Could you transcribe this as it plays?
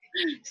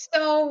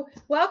So,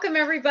 welcome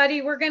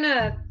everybody. We're going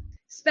to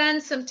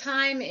spend some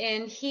time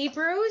in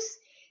Hebrews,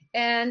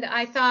 and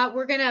I thought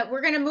we're going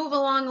to move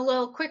along a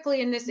little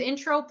quickly in this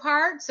intro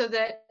part so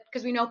that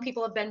because we know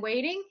people have been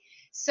waiting.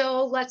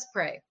 So, let's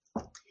pray.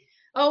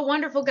 Oh,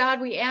 wonderful God,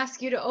 we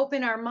ask you to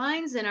open our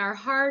minds and our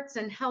hearts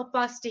and help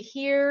us to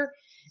hear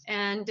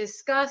and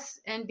discuss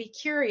and be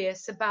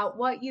curious about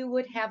what you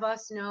would have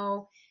us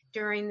know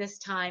during this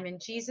time. In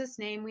Jesus'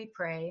 name we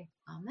pray.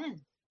 Amen.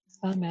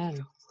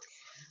 Amen.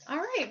 All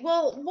right.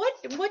 Well,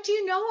 what do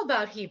you know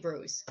about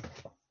Hebrews?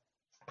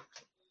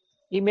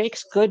 He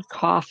makes good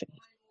coffee.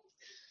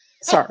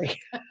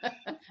 Sorry.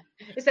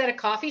 Is that a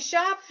coffee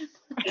shop?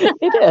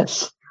 It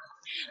is.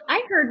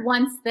 I heard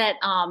once that,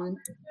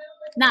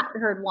 not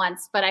heard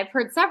once, but I've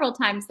heard several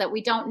times that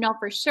we don't know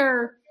for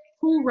sure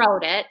who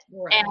wrote it.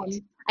 Right.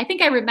 And I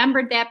think I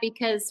remembered that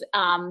because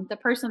the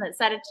person that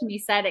said it to me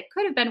said it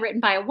could have been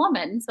written by a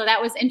woman. So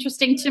that was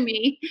interesting to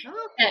me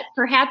that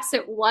perhaps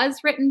it was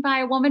written by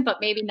a woman, but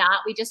maybe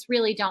not. We just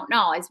really don't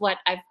know is what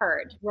I've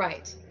heard.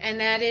 Right. And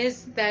that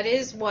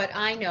is what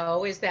I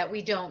know is that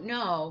we don't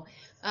know.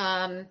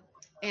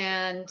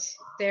 And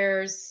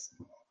there's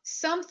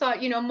some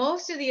thought,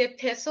 most of the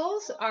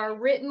epistles are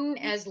written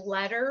as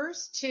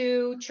letters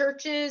to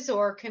churches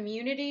or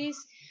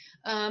communities.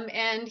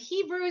 And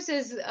Hebrews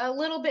is a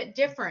little bit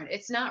different.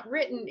 It's not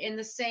written in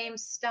the same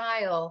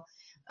style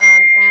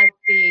as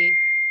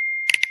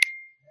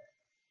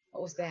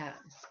what was that?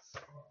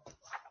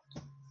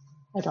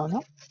 I don't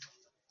know.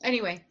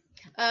 Anyway,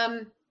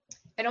 I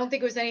don't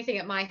think it was anything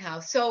at my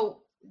house. So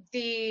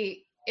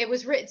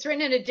it's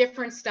written in a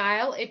different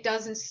style. It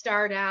doesn't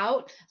start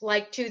out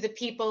like to the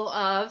people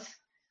of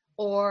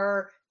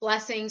or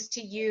blessings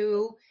to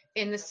you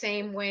in the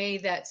same way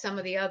that some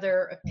of the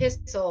other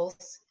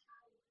epistles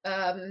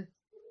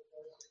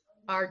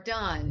are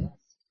done.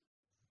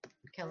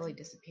 Kelly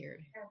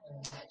disappeared.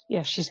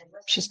 Yeah,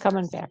 she's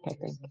coming back, I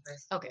think.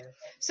 Okay.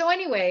 So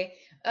anyway,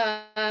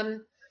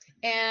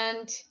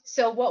 and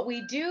so what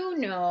we do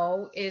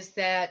know is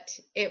that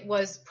it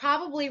was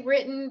probably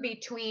written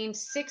between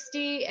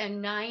 60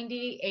 and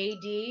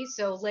 90 AD,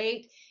 so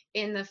late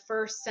in the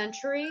first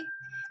century.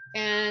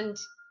 And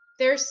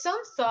there's some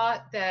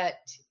thought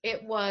that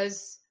it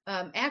was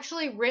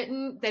actually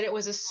written, that it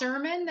was a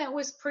sermon that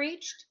was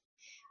preached.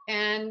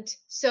 And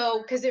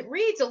so, because it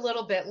reads a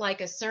little bit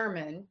like a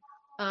sermon,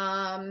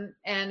 and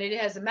it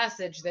has a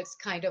message that's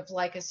kind of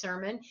like a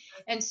sermon.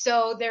 And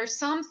so there's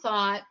some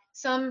thought,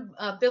 some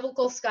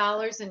biblical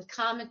scholars and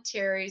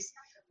commentaries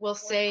will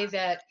say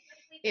that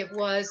it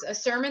was a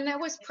sermon that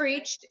was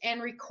preached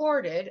and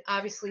recorded,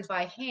 obviously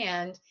by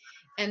hand,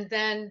 and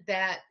then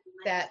that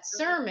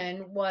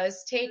sermon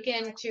was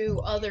taken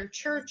to other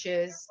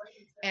churches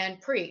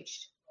and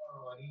preached.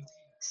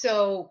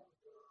 So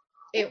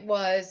it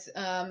was,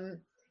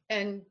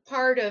 and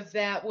part of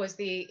that was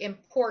the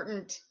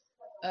important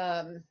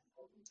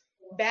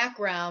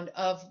background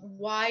of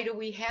why do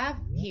we have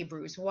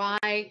Hebrews?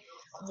 Why,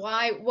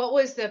 what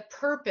was the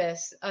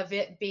purpose of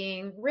it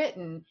being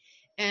written?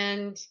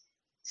 And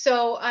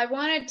so I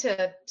wanted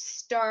to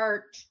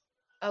start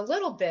a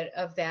little bit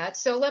of that.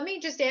 So let me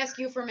just ask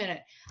you for a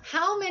minute.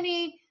 How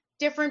many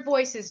different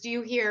voices do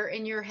you hear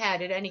in your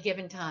head at any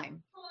given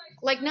time?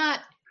 Like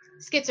not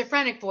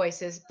schizophrenic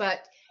voices,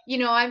 but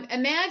I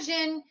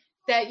imagine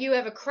that you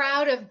have a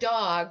crowd of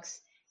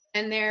dogs,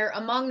 and there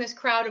among this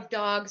crowd of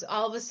dogs,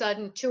 all of a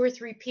sudden 2 or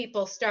 3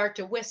 people start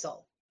to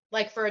whistle,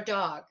 like for a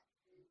dog.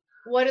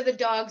 What do the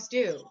dogs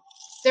do?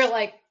 They're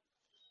like,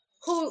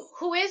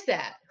 who is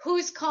that?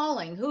 Who's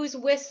calling? Who's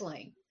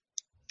whistling?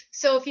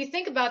 So if you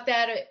think about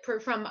that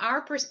from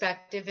our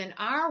perspective in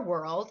our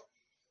world,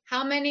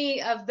 how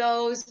many of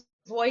those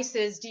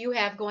voices do you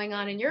have going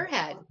on in your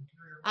head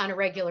on a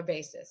regular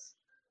basis?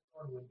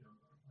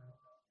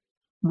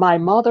 My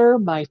mother,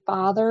 my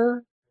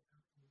father,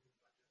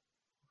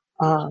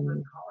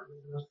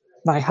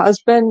 my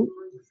husband,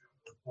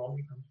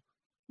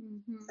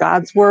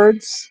 God's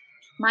words.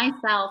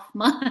 Myself,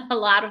 a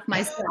lot of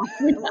myself.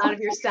 A lot of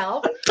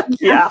yourself.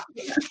 Yeah.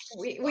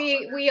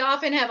 We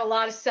often have a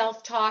lot of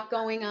self-talk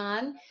going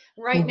on.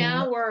 Right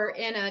now we're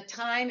in a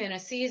time, in a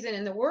season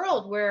in the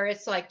world where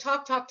it's like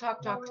talk.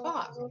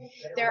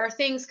 There are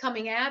things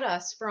coming at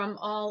us from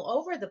all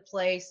over the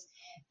place.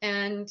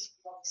 And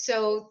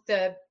so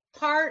the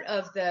part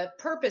of the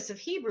purpose of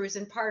Hebrews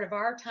and part of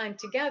our time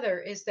together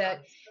is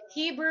that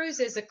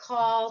Hebrews is a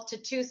call to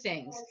 2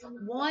 things.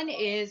 One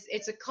is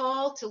it's a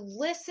call to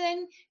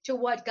listen to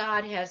what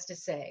God has to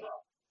say.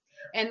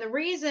 And the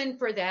reason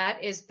for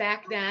that is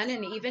back then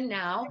and even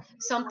now,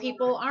 some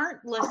people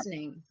aren't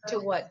listening to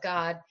what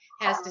God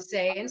has to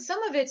say. And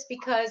some of it's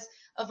because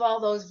of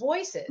all those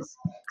voices.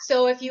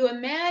 So if you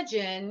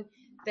imagine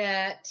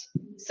that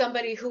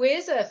somebody who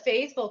is a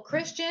faithful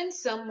Christian,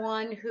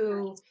 someone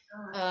who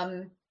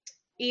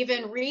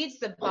even reads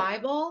the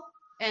Bible,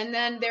 and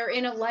then they're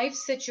in a life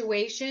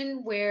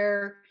situation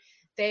where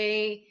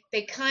they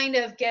kind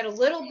of get a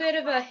little bit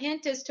of a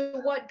hint as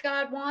to what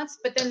God wants,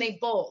 but then they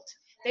bolt.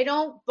 They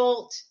don't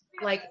bolt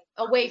like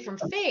away from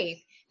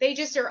faith. They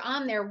just are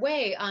on their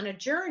way on a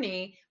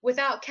journey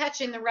without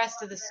catching the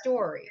rest of the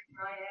story.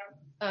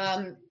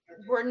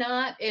 We're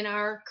not in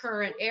our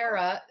current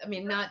era. I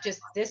mean, not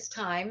just this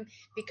time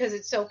because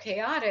it's so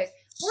chaotic.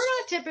 We're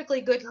not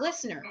typically good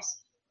listeners.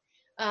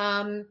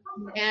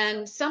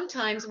 And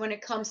sometimes when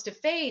it comes to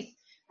faith,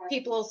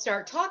 people will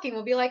start talking.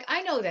 Will be like,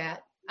 I know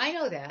that. I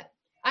know that.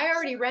 I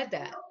already read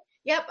that.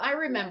 Yep, I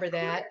remember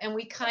that. And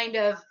we kind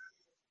of,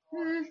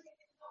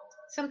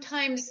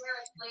 sometimes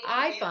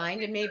I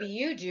find, and maybe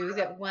you do,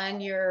 that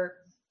when you're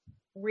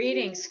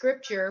reading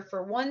scripture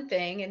for one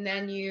thing and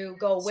then you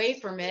go away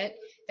from it,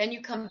 then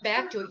you come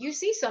back to it, you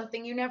see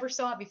something you never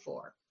saw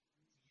before.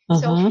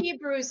 So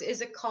Hebrews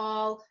is a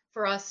call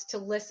for us to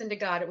listen to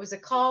God. It was a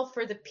call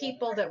for the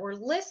people that were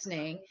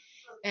listening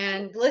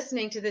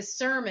to this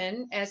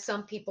sermon, as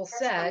some people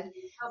said,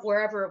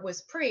 wherever it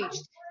was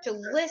preached, to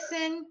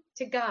listen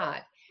to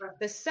God.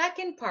 The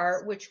second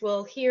part, which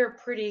we'll hear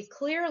pretty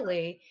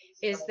clearly,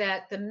 is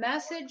that the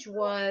message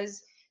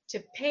was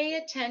to pay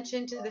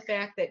attention to the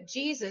fact that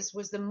Jesus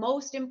was the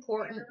most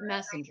important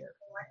messenger.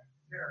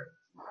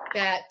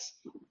 That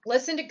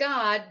listen to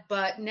God,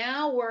 but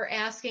now we're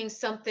asking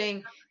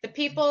something. The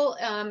people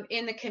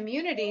in the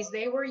communities,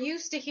 they were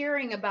used to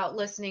hearing about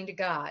listening to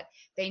God.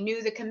 They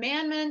knew the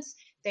commandments.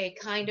 They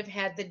kind of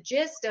had the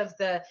gist of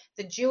the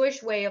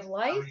Jewish way of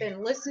life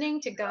and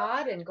listening to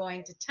God and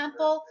going to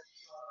temple.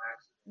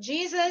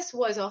 Jesus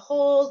was a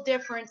whole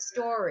different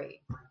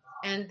story.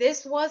 And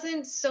this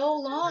wasn't so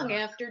long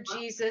after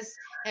Jesus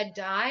had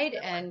died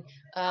and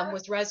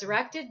was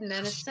resurrected and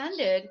then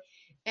ascended.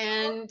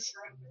 And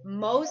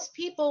most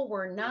people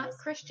were not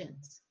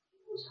Christians.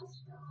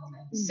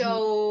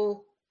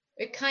 So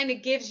it kind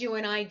of gives you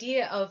an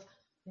idea of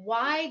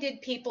why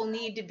did people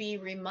need to be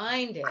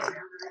reminded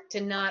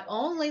to not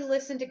only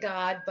listen to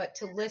God, but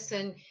to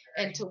listen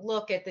and to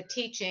look at the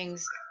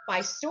teachings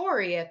by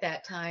story at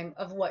that time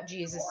of what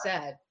Jesus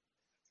said.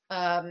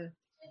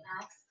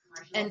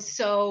 And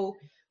so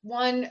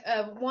one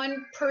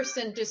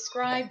person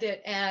described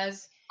it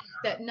as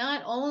that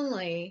not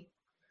only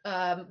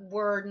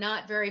were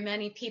not very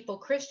many people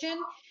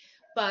Christian,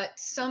 but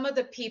some of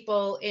the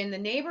people in the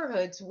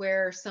neighborhoods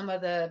where some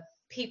of the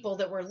people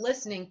that were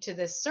listening to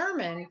this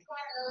sermon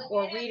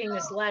or reading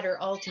this letter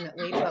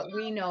ultimately, but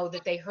we know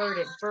that they heard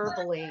it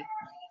verbally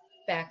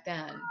back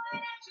then,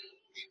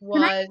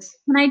 was...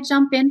 Can I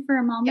jump in for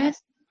a moment?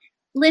 Yes.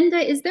 Linda,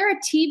 is there a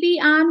TV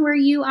on where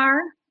you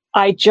are?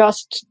 I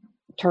just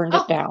turned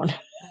it down.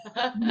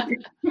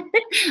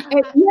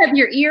 You have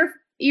your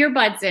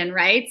earbuds in,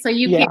 right? So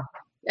you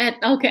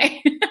can't.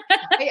 Okay.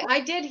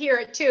 I did hear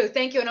it too.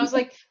 Thank you. And I was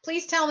like,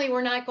 please tell me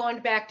we're not going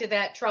back to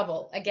that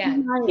trouble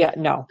again. Yeah,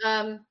 no.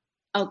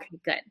 Okay,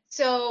 good.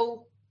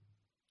 So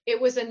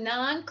it was a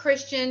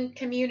non-Christian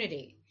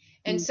community.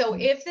 And so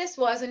if this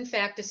was in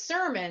fact a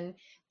sermon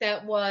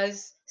that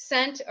was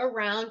sent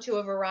around to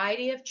a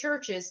variety of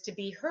churches to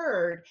be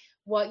heard,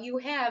 what you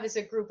have is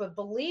a group of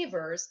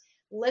believers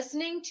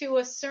listening to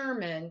a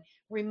sermon,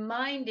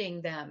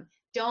 reminding them,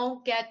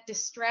 don't get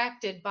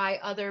distracted by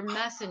other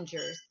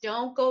messengers.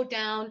 Don't go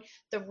down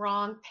the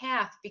wrong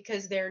path,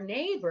 because their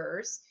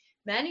neighbors,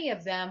 many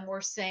of them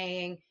were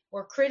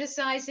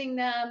criticizing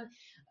them,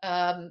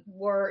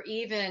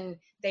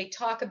 they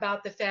talk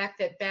about the fact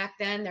that back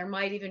then there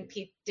might even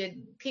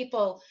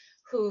people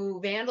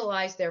who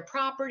vandalized their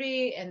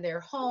property and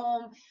their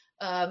home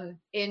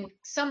in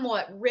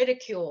somewhat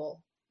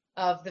ridicule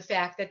of the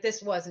fact that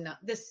this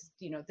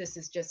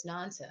is just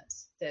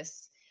nonsense.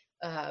 This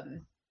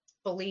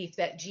belief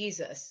that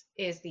Jesus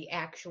is the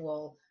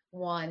actual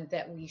one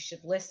that we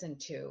should listen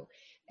to.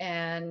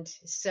 And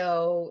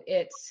so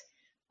it's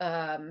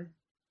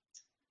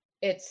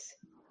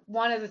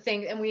one of the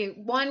things, and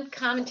one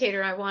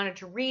commentator, I wanted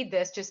to read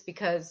this just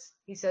because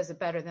he says it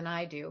better than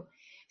I do.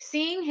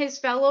 Seeing his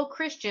fellow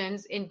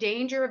Christians in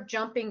danger of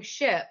jumping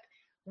ship,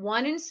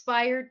 one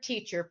inspired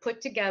teacher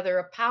put together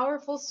a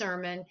powerful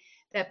sermon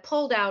that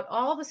pulled out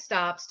all the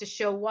stops to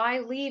show why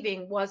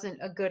leaving wasn't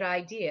a good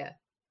idea.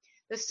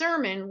 The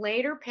sermon,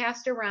 later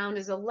passed around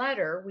as a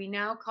letter we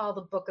now call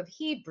the Book of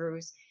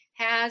Hebrews,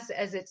 has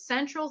as its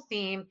central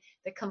theme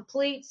the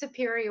complete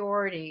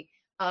superiority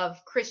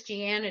of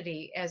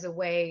Christianity as a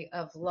way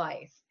of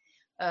life.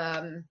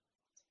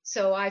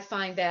 So I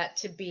find that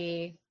to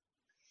be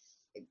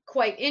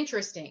quite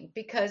interesting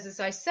because, as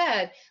I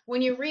said,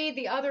 when you read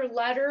the other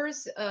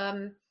letters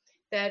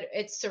that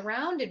it's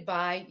surrounded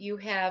by, you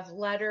have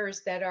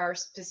letters that are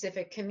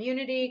specific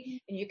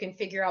community and you can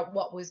figure out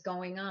what was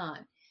going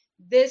on.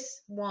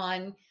 This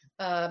one,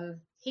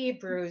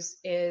 Hebrews,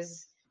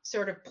 is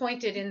sort of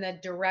pointed in the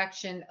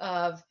direction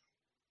of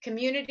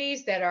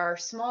communities that are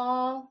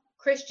small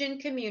Christian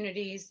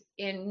communities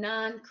in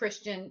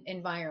non-Christian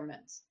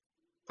environments,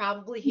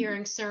 probably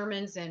hearing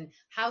sermons in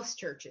house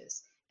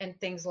churches and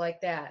things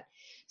like that.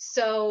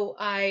 So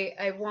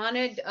I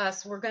wanted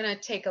us, we're going to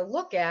take a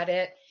look at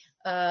it,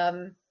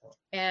 and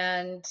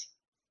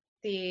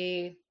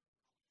we're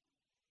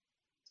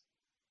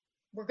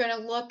going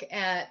to look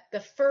at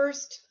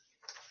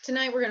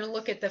tonight we're going to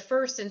look at the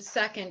first and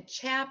second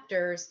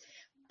chapters,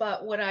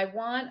 But what I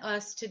want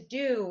us to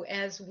do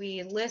as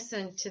we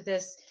listen to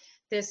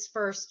this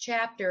first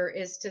chapter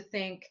is to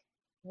think,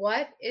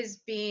 what is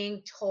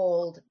being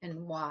told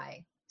and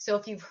why? So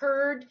if you've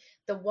heard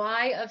the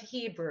why of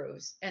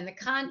Hebrews and the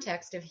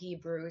context of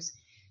Hebrews,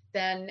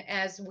 then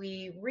as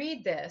we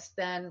read this,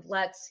 then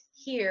let's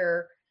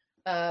hear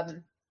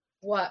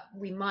what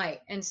we might.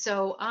 And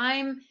so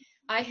I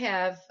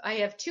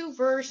have two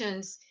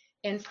versions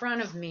in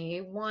front of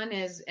me. One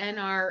is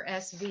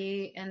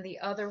NRSV, and the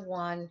other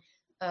one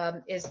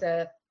is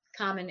the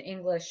Common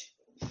English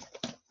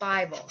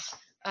Bible.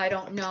 I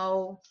don't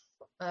know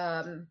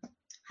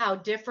how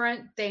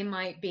different they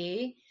might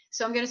be.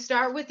 So I'm going to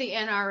start with the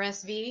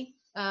NRSV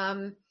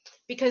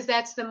because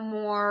that's the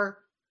more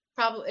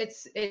probably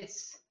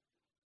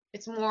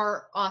it's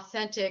more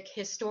authentic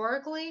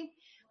historically,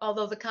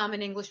 although the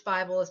Common English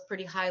Bible is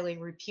pretty highly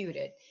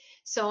reputed.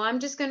 So I'm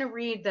just going to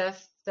read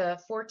the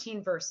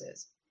 14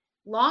 verses.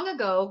 Long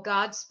ago,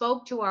 God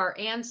spoke to our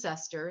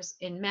ancestors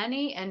in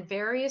many and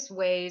various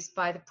ways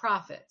by the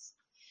prophets.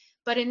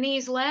 But in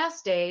these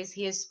last days,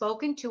 he has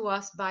spoken to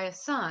us by a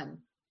Son,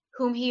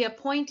 whom he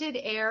appointed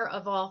heir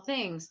of all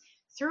things,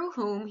 through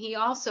whom he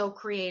also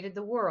created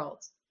the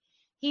worlds.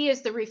 He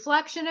is the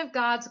reflection of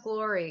God's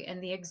glory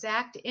and the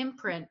exact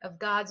imprint of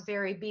God's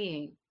very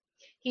being.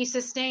 He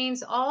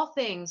sustains all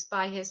things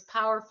by his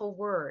powerful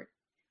word.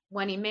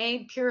 When he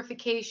made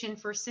purification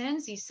for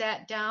sins, he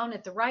sat down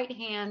at the right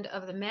hand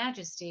of the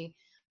Majesty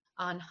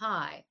on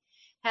high,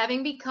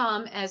 having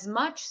become as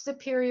much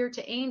superior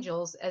to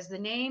angels as the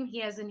name he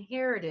has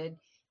inherited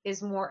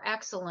is more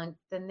excellent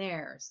than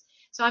theirs.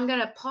 So I'm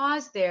going to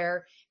pause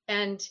there,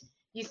 and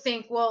you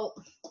think, well,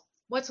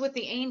 what's with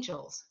the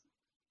angels?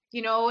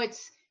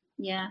 It's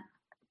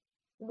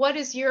what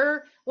is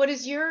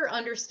your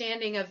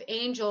understanding of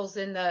angels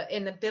in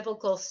the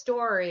biblical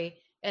story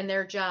and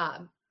their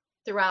job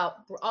throughout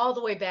all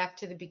the way back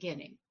to the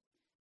beginning?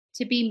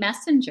 To be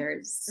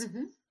messengers.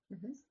 Mm-hmm.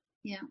 Mm-hmm.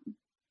 Yeah.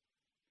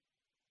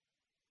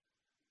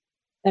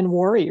 And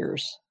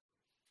warriors.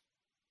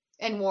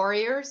 And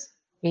warriors.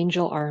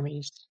 Angel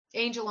armies.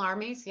 Angel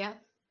armies, yeah.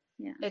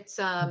 Yeah. It's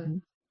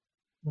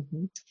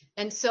Mm-hmm.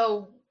 And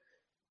so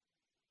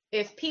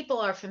if people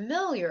are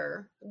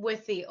familiar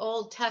with the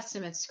Old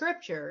Testament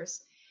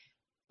scriptures,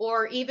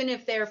 or even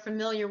if they're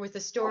familiar with the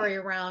story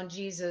around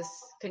Jesus'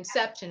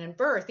 conception and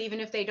birth,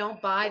 even if they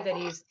don't buy that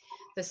he's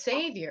the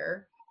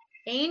Savior,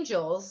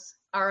 angels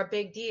are a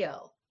big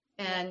deal.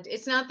 And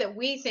it's not that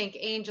we think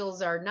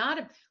angels are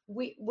not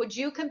would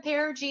you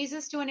compare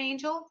Jesus to an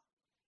angel?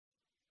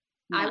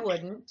 No. I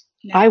wouldn't.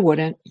 No. I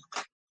wouldn't.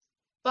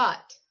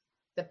 But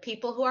the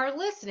people who are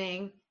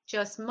listening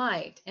just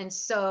might. And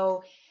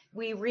so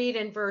we read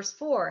in verse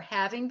 4,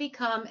 having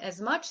become as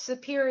much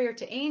superior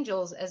to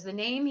angels as the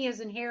name he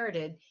has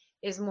inherited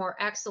is more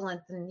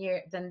excellent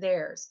than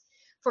theirs.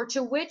 For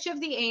to which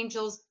of the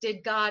angels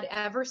did God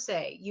ever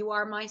say, you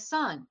are my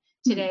son,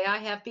 today I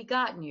have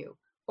begotten you?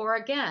 Or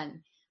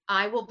again,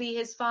 I will be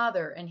his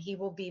father and he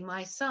will be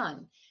my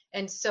son.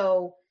 And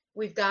so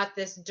we've got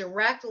this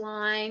direct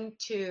line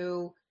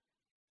to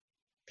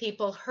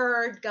people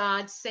heard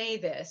God say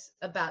this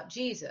about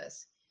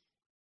Jesus.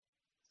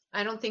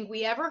 I don't think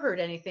we ever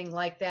heard anything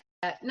like that,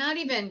 not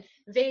even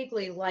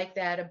vaguely like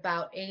that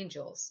about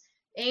angels.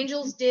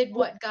 Angels did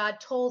what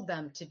God told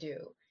them to do.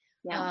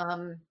 Yeah.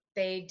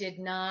 They did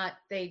not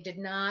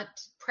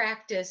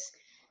practice.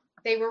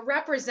 They were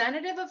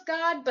representative of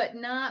God, but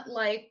not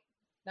like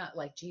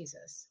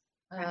Jesus.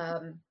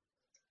 Right.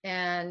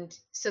 And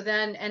so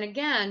then, and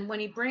again,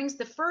 when he brings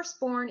the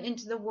firstborn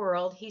into the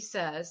world, he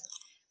says,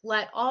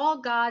 let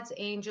all God's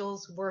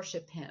angels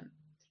worship him.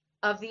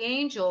 Of the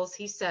angels,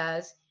 he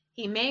says,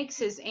 he makes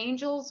his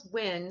angels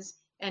winds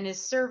and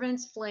his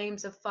servants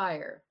flames of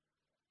fire.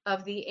 But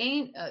of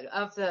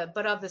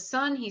the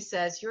Son, he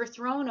says, your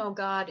throne, O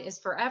God, is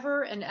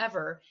forever and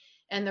ever,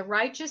 and the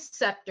righteous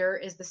scepter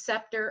is the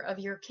scepter of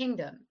your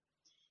kingdom.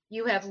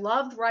 You have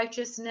loved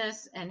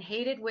righteousness and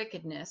hated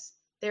wickedness.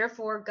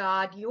 Therefore,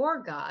 God,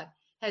 your God,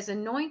 has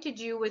anointed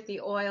you with the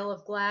oil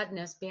of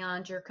gladness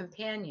beyond your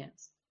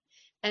companions.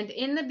 And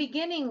in the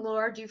beginning,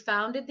 Lord, you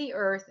founded the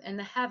earth, and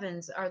the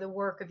heavens are the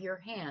work of your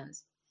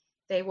hands.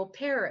 They will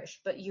perish,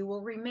 but you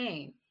will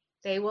remain.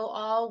 They will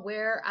all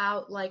wear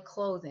out like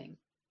clothing.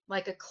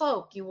 Like a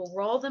cloak, you will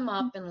roll them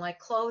up, and like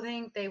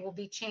clothing, they will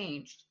be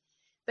changed.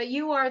 But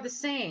you are the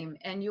same,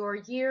 and your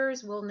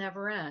years will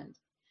never end.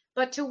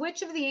 But to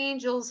which of the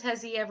angels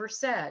has he ever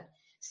said,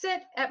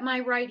 sit at my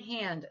right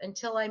hand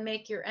until I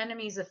make your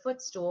enemies a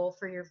footstool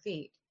for your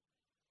feet?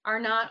 Are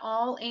not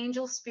all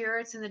angel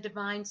spirits in the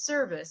divine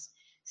service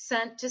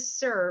sent to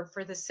serve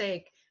for the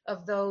sake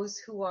of those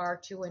who are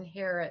to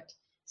inherit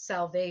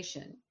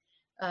salvation?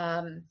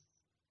 And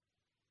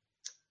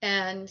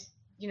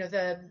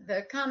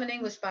the Common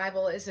English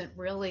Bible isn't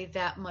really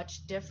that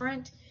much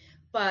different,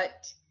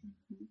 but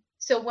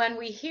so when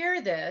we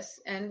hear this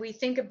and we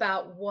think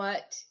about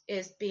what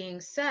is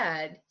being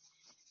said,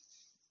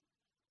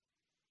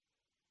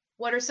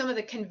 what are some of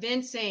the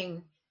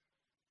convincing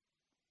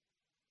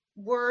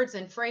words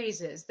and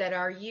phrases that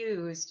are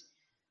used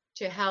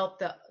to help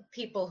the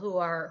people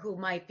who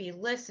might be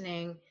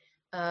listening?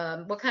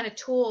 What kind of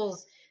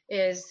tools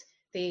is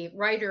the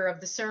writer of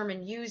the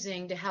sermon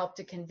using to help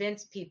to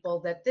convince people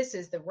that this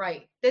is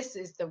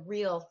the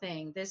real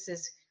thing, this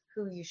is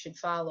who you should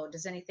follow?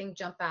 Does anything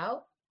jump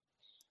out?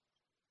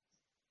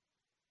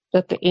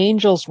 That the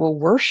angels will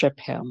worship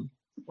him.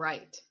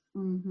 Right.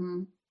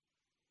 Mm-hmm.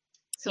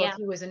 So if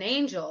he was an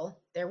angel,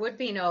 there would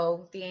be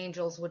the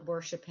angels would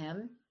worship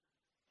him.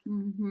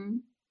 Mm-hmm.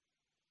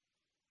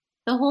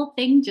 The whole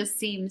thing just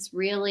seems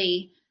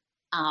really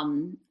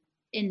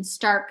in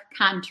stark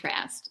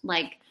contrast,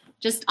 like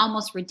just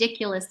almost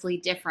ridiculously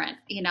different,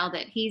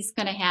 that he's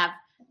going to have,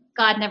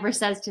 God never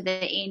says to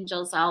the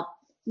angels, I'll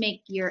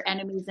make your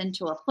enemies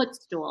into a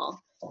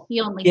footstool. He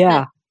only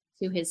says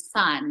to his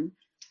son.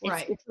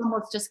 It's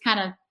almost just kind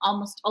of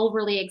almost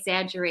overly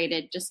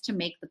exaggerated just to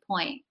make the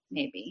point,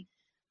 maybe.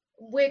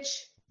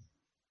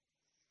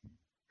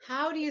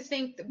 How do you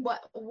think,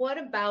 what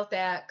about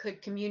that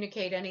could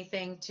communicate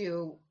anything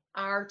to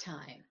our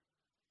time,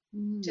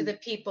 to the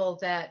people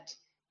that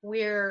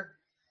we're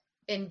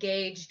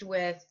engaged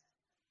with,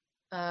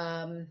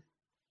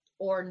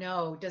 or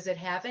no? Does it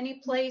have any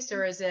place,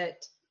 or is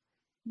it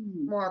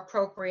more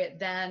appropriate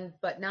then,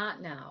 but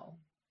not now?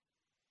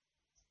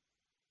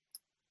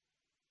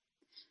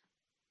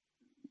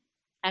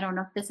 I don't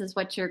know if this is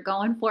what you're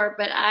going for,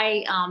 but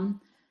I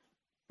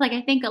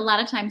think a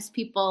lot of times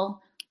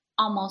people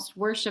almost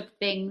worship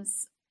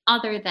things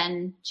other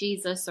than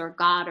Jesus or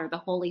God or the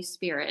Holy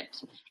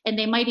Spirit. And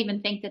they might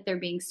even think that they're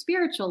being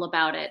spiritual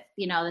about it,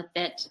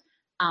 that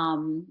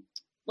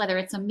whether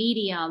it's a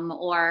medium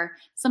or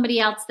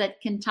somebody else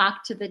that can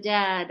talk to the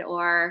dead,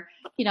 or,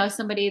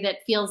 somebody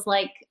that feels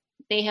like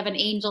they have an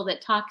angel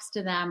that talks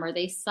to them, or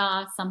they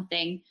saw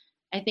something.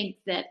 I think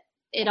that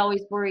it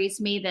always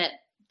worries me that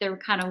they're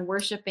kind of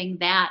worshiping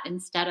that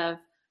instead of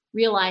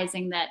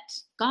realizing that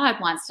God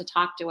wants to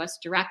talk to us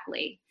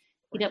directly.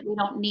 We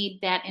don't need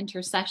that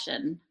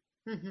intercession.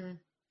 Mm-hmm.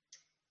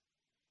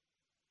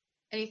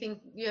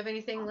 You have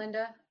anything,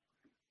 Linda?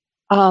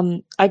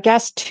 I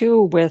guess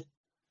too, with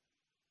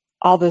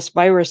all this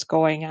virus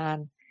going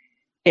on,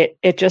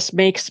 it just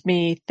makes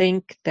me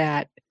think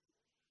that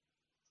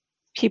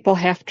people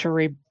have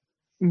to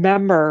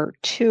remember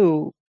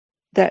too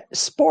that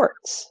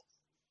sports,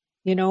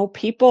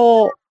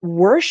 people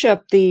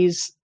worship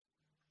these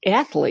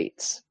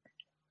athletes,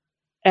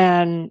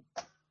 and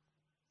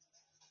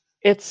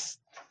it's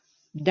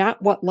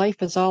not what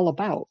life is all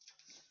about.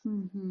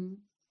 Mm-hmm.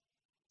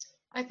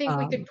 I think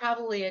we could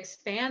probably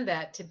expand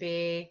that to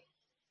be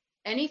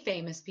any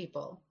famous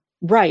people.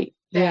 Right.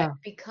 That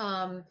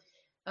become,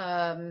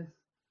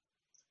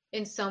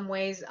 in some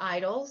ways,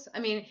 idols. I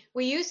mean,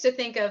 we used to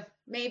think of,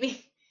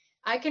 maybe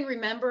I can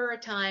remember a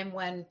time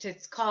when to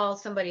call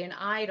somebody an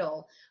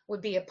idol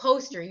would be a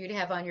poster you'd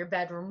have on your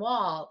bedroom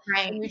wall.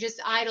 Right. And you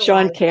just idolize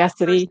Sean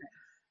Cassidy.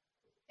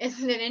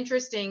 Isn't it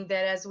interesting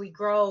that as we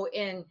grow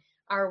in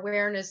our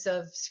awareness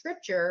of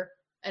Scripture,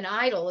 an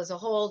idol is a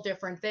whole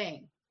different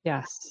thing?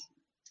 Yes.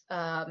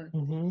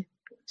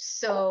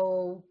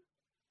 So,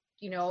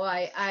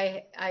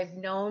 I've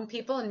known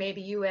people, and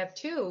maybe you have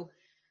too,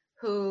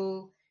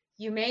 who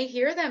you may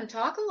hear them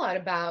talk a lot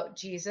about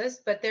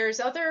Jesus, but there's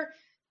other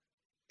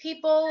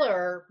people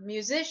or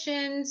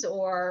musicians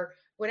or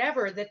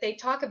whatever that they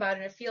talk about,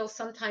 and it feels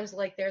sometimes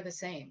like they're the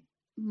same.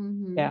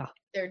 Mm-hmm. Yeah.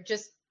 They're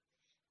just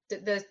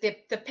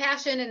the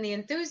passion and the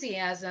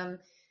enthusiasm,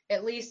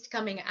 at least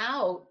coming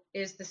out,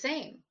 is the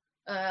same.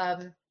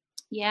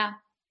 Yeah.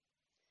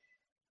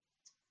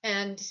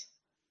 And,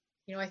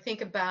 I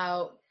think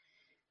about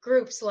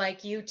groups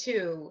like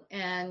U2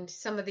 and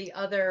some of the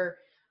other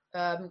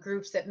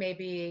groups that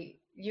maybe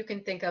you can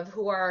think of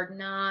who are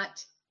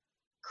not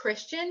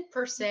Christian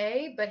per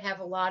se, but have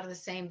a lot of the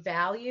same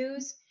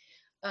values.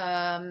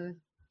 And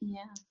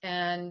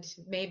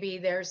maybe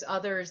there's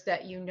others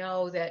that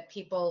that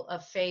people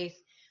of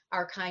faith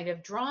are kind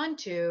of drawn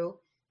to,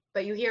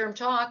 but you hear them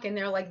talk and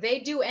they're like, they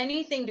do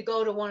anything to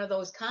go to one of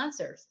those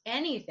concerts,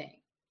 anything.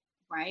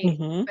 Right.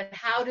 Mm-hmm. But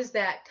how does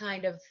that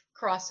kind of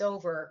cross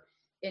over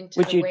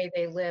into the way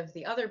they live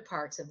the other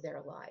parts of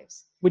their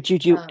lives? Would you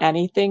do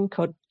anything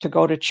to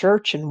go to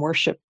church and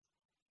worship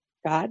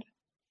God?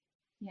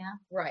 Yeah.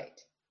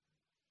 Right.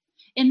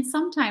 And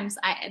sometimes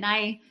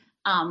I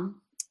was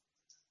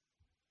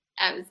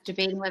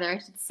debating whether I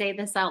should say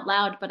this out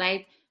loud, but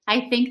I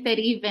think that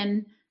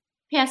even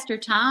Pastor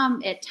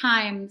Tom, at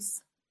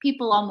times,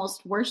 people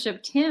almost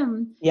worshiped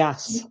him.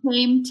 Yes.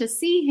 Came to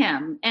see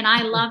him, and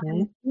I love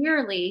him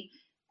dearly.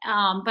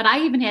 But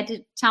I even had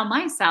to tell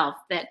myself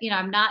that,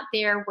 I'm not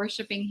there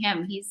worshiping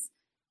him. He's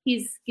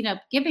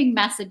giving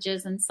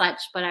messages and such,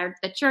 but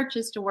the church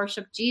is to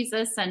worship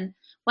Jesus, and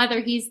whether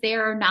he's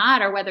there or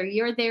not, or whether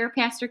you're there,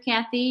 Pastor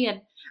Cathy,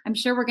 and I'm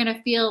sure we're going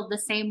to feel the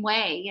same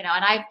way, and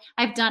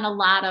I've done a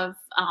lot of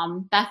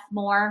Beth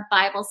Moore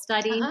Bible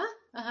study.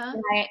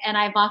 And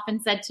I've often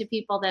said to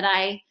people that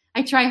I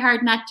try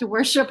hard not to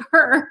worship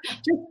her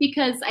just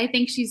because I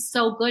think she's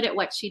so good at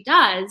what she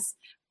does.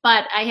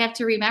 But I have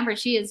to remember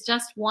she is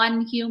just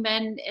one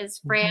human, as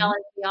frail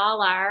as we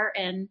all are.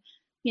 And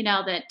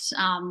that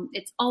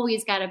it's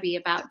always got to be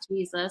about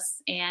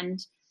Jesus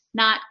and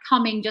not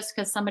coming just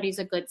because somebody's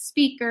a good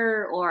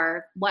speaker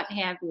or what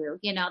have you,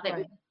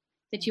 Right.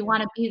 that you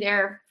want to be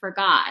there for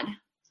God.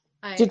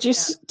 Did you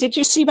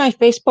see my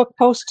Facebook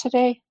post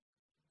today?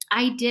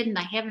 I didn't.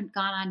 I haven't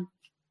gone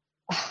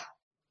on.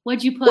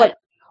 What'd you put?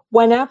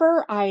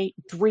 Whenever I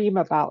dream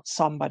about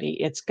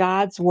somebody, it's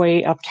God's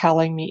way of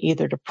telling me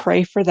either to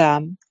pray for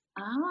them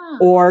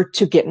or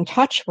to get in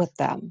touch with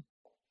them.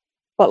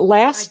 But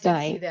last night,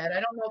 I did see that. I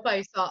don't know if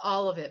I saw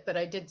all of it, but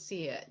I did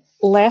see it.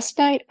 Last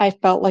night, I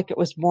felt like it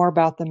was more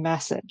about the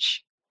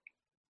message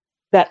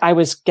that I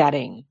was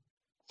getting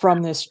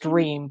from this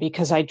dream,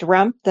 because I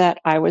dreamt that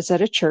I was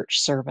at a church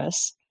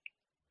service,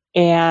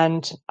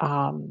 and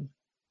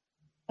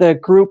the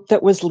group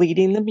that was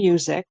leading the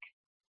music,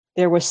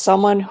 there was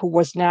someone who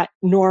was not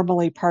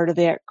normally part of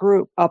that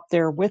group up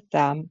there with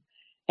them.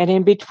 And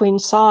in between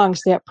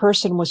songs, that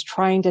person was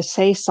trying to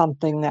say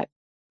something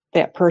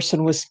that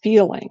person was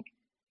feeling.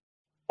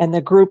 And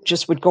the group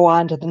just would go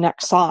on to the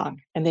next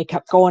song, and they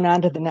kept going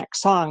on to the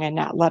next song and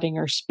not letting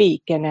her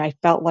speak. And I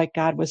felt like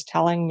God was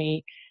telling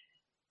me,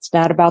 it's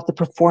not about the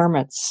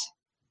performance.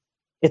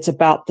 It's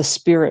about the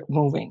spirit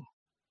moving.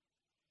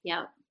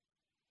 Yeah.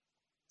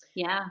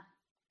 Yeah.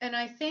 And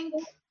I think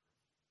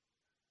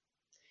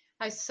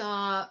I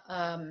saw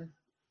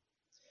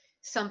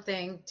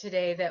something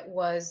today that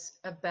was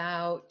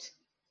about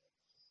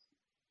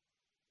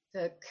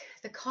the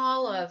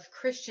call of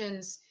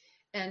Christians,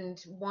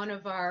 and one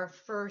of our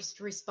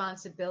first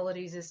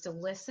responsibilities is to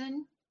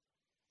listen.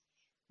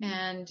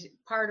 And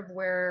part of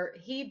where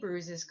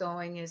Hebrews is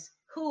going is,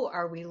 who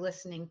are we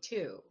listening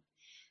to?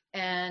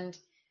 And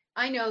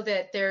I know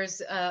that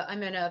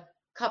I'm in a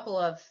couple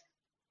of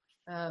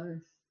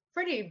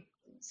pretty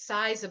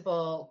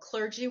sizable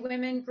clergy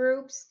women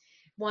groups.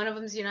 One of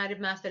them's United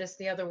Methodist,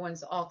 the other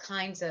one's all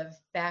kinds of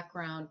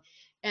background.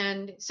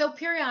 And so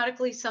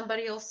periodically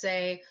somebody will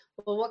say,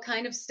 well, what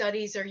kind of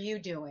studies are you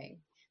doing?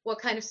 What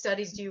kind of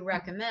studies do you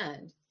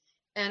recommend?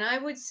 And I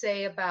would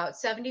say about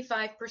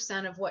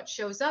 75% of what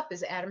shows up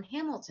is Adam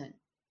Hamilton.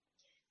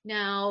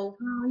 Now,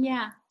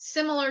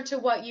 similar to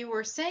what you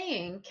were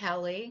saying,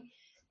 Kelly,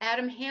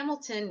 Adam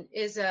Hamilton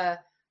is a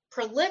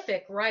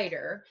prolific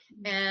writer,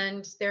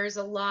 and there's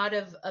a lot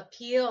of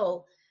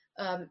appeal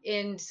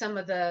in some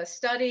of the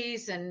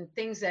studies and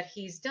things that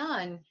he's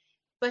done,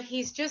 but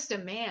he's just a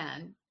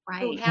man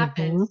who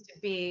happens to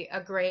be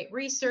a great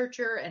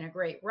researcher and a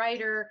great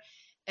writer.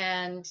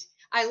 And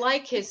I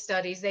like his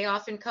studies. They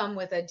often come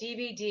with a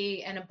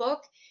DVD and a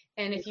book.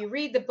 And if you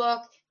read the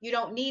book, you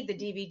don't need the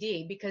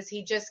DVD, because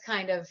he just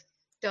kind of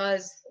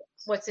does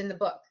what's in the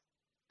book.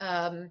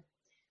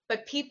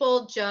 But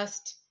people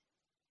just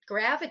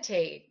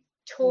gravitate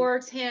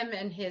towards him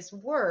and his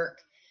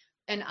work.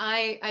 And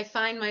I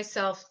find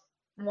myself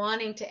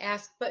wanting to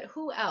ask, but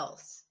who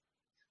else?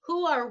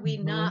 Who are we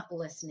not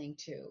listening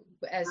to?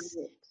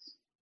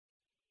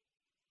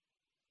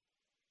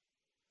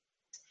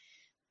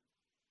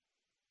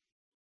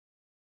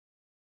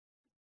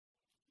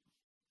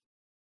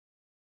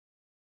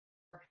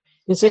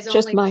 Is it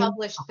just only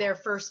published their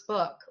first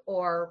book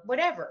or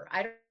whatever?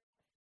 I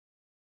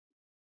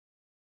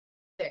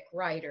don't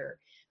writer.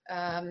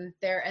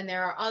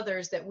 There are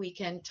others that we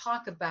can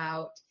talk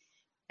about,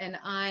 and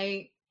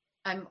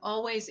I'm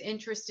always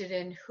interested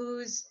in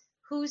who's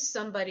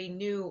somebody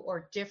new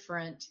or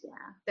different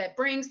that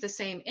brings the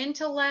same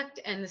intellect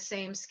and the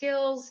same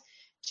skills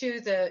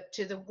to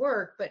the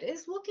work, but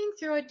is looking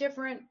through a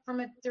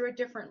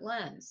different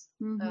lens.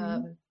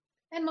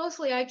 And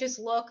mostly I just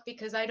look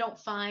because I don't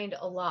find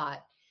a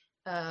lot.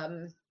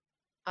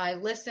 I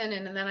listen,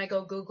 and then I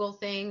go Google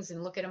things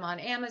and look at them on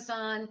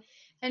Amazon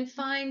and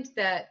find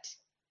that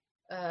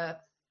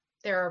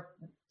there are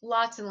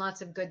lots and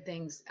lots of good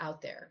things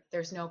out there.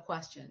 There's no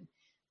question,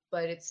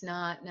 but it's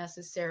not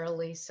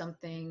necessarily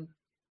something,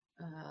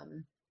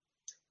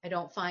 I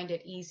don't find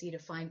it easy to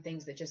find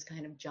things that just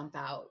kind of jump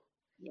out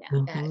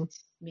at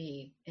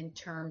me in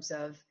terms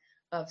of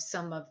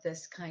some of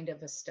this kind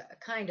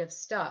of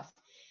stuff.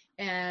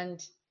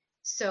 And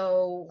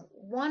so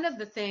one of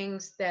the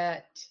things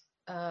that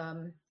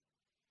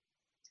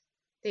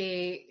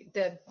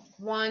this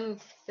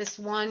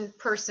one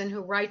person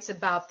who writes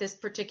about this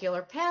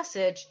particular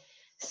passage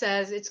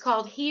says, it's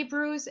called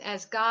Hebrews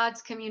as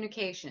God's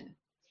communication.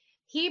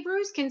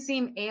 Hebrews can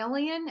seem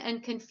alien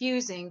and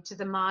confusing to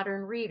the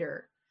modern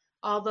reader,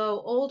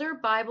 although older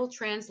Bible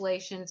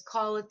translations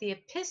call it the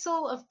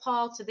Epistle of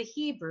Paul to the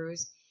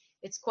Hebrews.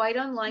 It's quite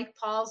unlike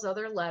Paul's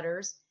other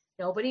letters.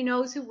 Nobody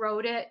knows who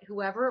wrote it.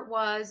 Whoever it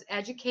was,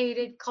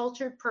 educated,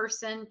 cultured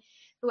person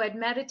who had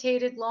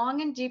meditated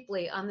long and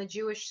deeply on the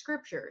Jewish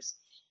scriptures.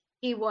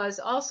 He was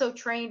also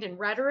trained in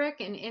rhetoric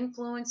and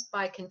influenced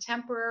by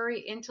contemporary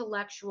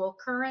intellectual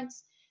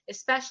currents,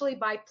 especially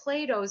by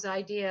Plato's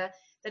idea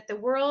that the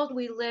world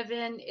we live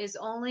in is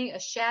only a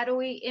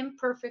shadowy,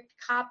 imperfect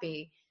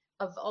copy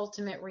of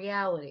ultimate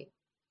reality.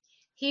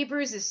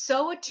 Hebrews is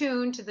so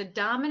attuned to the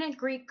dominant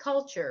Greek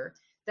culture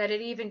that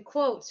it even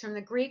quotes from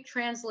the Greek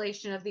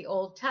translation of the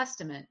Old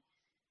Testament.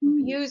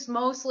 used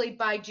mostly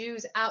by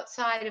Jews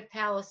outside of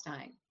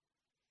Palestine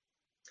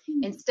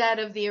instead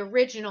of the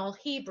original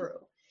Hebrew.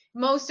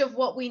 Most of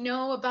what we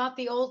know about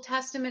the Old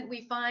Testament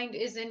we find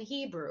is in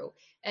Hebrew.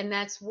 And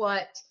that's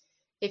what,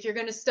 if you're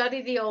going to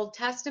study the Old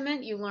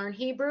Testament, you learn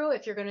Hebrew.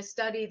 If you're going to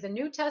study the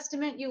New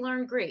Testament, you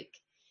learn Greek.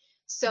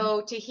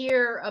 So to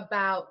hear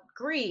about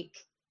Greek,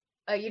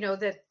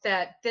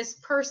 that this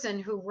person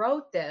who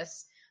wrote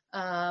this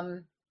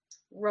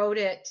wrote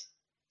it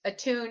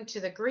attuned to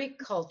the Greek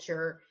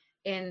culture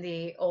in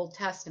the Old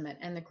Testament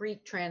and the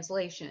Greek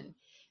translation,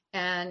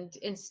 and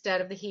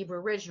instead of the Hebrew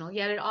original.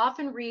 Yet it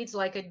often reads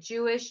like a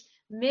Jewish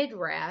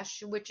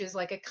midrash, which is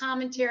like a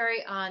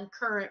commentary on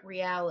current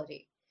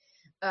reality.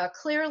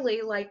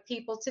 Clearly, like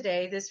people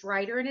today, this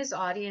writer and his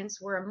audience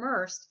were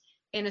immersed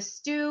in a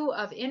stew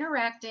of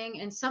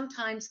interacting and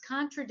sometimes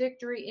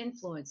contradictory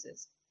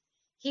influences.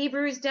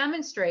 Hebrews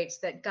demonstrates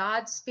that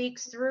God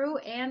speaks through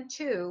and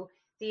to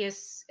the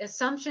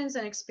assumptions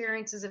and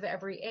experiences of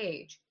every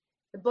age.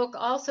 The book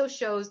also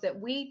shows that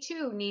we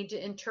too need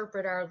to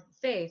interpret our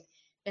faith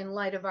in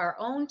light of our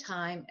own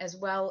time, as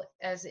well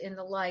as in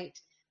the light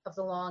of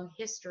the long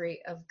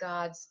history of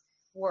God's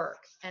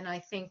work. And I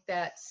think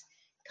that's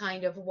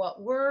kind of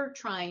what we're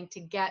trying to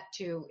get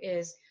to,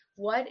 is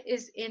what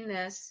is in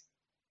this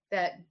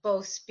that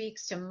both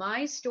speaks to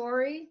my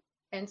story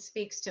and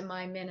speaks to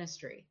my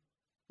ministry.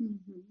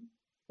 Mm-hmm.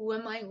 Who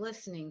am I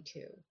listening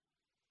to?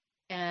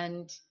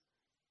 And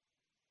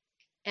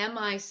am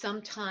I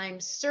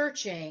sometimes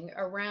searching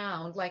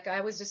around, like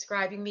I was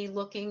describing, me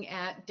looking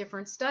at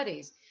different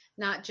studies,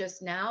 not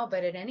just now,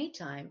 but at any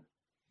time?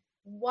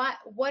 What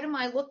am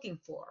I looking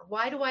for?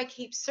 Why do I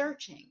keep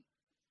searching?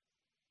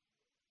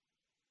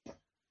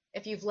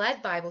 If you've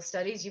led Bible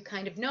studies, you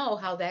kind of know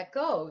how that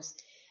goes.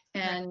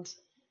 And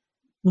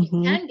you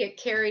can get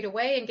carried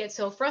away and get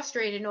so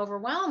frustrated and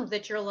overwhelmed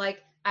that you're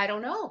like, I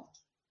don't know.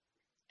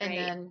 And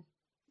then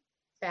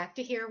back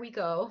to here we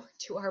go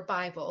to our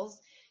Bibles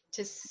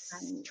to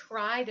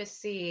try to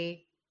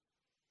see,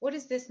 what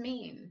does this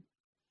mean?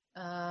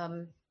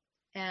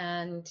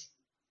 And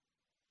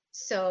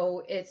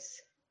so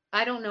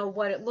I don't know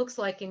what it looks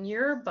like in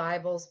your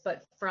Bibles,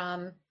 but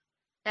from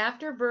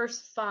after verse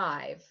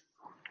 5,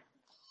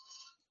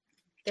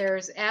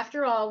 there's,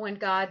 after all, when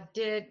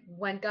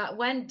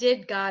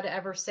did God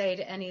ever say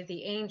to any of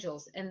the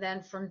angels? And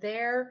then from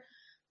there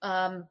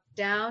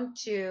down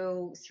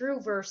to through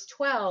verse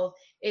 12,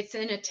 it's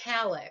in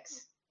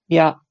italics.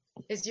 Yeah.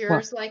 Is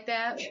yours like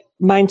that?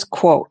 Mine's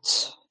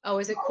quotes. Oh,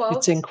 is it quotes?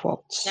 It's in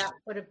quotes. Yeah.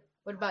 What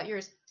about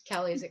yours,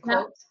 Kelly? Is it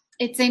quotes?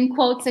 It's in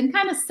quotes and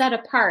kind of set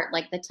apart.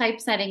 Like the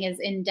typesetting is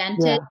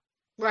indented. Yeah.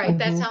 Right.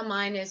 That's how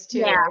mine is too.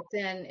 Yeah.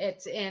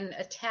 It's in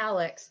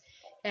italics.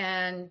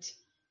 And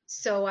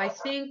so I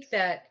think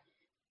that,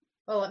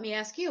 well, let me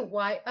ask you,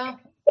 why? Oh,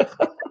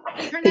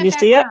 turn Can you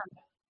see it?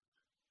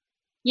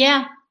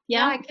 Yeah.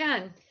 Yeah, I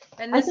can.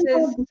 And this is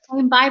the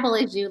same Bible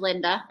as you,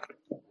 Linda.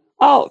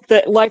 Oh,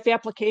 the Life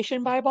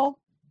Application Bible?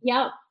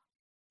 Yep.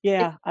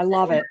 Yeah, I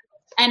love it.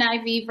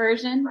 NIV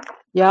version.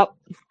 Yep.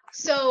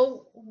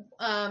 So,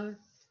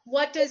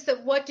 what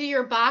do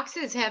your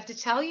boxes have to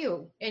tell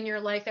you in your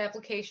Life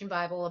Application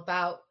Bible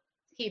about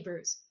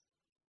Hebrews?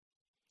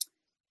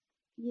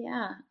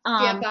 Yeah. Do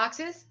you have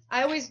boxes?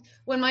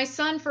 When my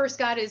son first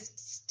got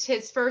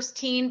his first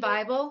teen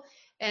Bible,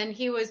 and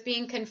he was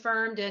being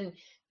confirmed in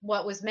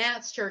what was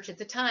Matt's church at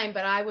the time,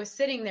 but I was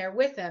sitting there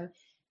with him,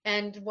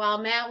 and while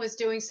Matt was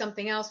doing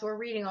something else, we're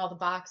reading all the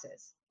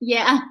boxes.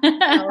 Yeah.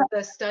 All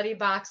the study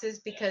boxes,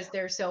 because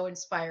they're so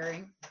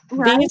inspiring.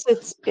 Right.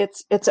 These,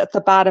 it's at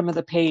the bottom of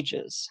the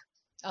pages.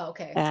 Oh,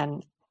 okay.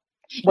 And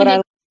what I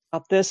like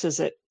about this is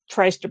it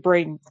tries to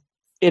bring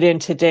it in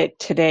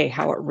today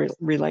how it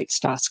relates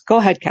to us. Go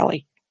ahead,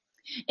 Kelly.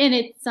 And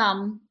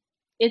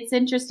it's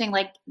interesting,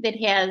 like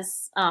it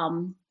has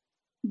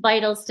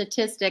vital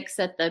statistics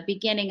at the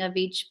beginning of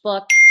each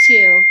book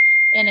too,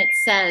 and it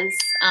says,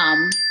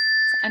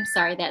 I'm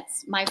sorry,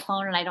 that's my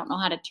phone and I don't know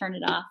how to turn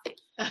it off.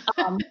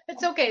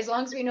 It's okay, as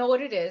long as we know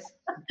what it is.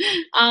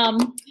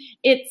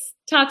 It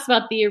talks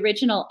about the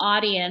original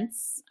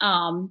audience,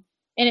 and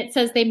it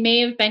says they may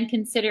have been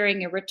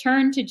considering a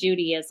return to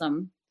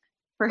Judaism,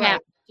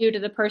 perhaps due to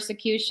the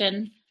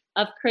persecution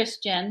of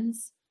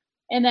Christians.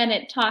 And then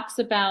it talks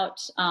about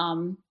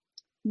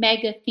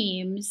mega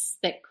themes,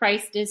 that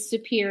Christ is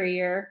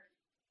superior.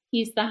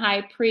 He's the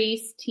high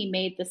priest. He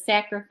made the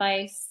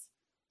sacrifice.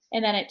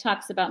 And then it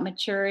talks about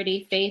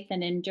maturity, faith,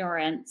 and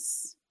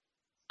endurance.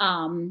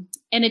 And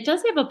it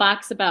does have a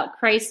box about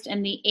Christ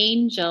and the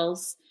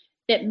angels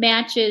that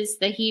matches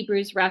the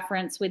Hebrews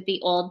reference with the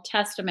Old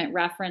Testament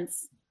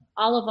reference.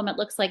 All of them, it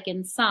looks like,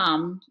 in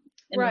Psalm.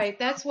 Right.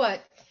 That's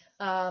what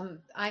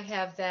I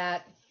have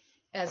that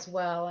as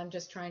well. I'm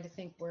just trying to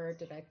think, where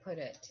did I put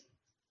it?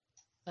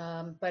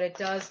 But it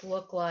does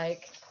look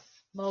like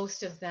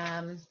most of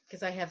them,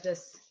 because I have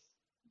this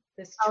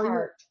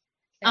chart,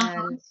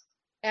 and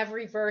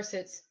every verse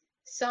it's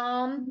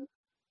Psalm,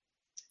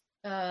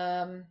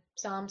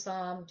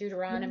 Psalm,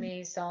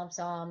 Deuteronomy, Psalm.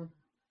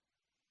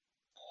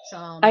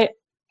 I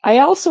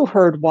also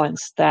heard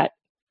once that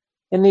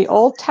In the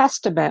Old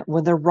Testament,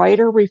 when the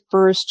writer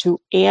refers to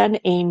an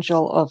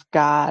angel of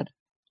God,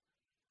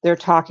 they're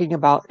talking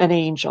about an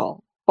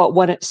angel. But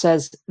when it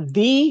says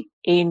the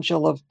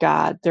angel of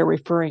God, they're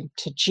referring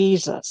to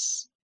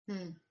Jesus.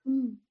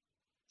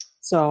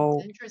 So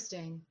That's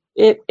interesting.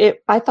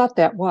 I thought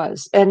that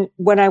was. And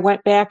when I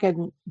went back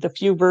and the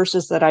few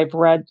verses that I've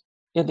read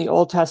in the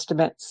Old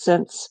Testament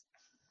since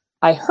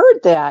I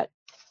heard that,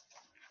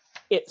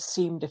 it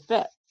seemed to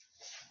fit.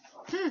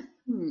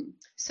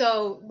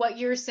 So what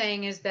you're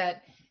saying is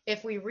that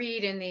if we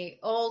read in the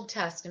Old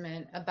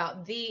Testament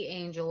about the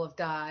angel of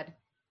God,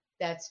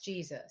 that's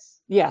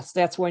Jesus. Yes,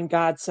 that's when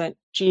God sent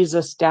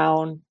Jesus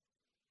down.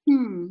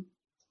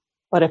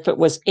 But if it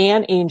was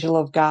an angel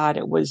of God,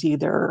 it was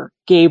either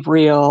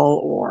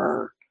Gabriel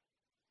or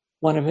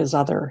one of his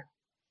other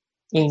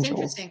It's angels.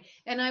 interesting.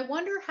 And I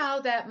wonder how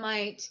that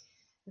might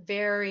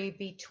vary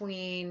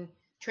between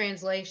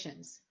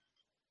translations.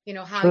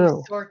 How True.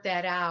 you sort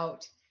that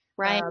out.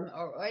 Right.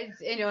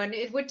 And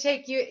it would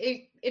take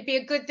it'd be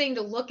a good thing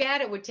to look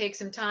at. It would take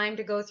some time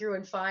to go through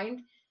and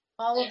find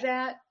all of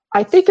that.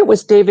 I think it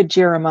was David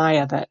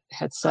Jeremiah that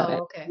had said it.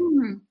 Okay.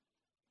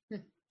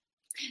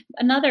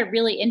 Another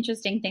really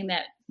interesting thing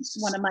that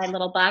one of my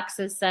little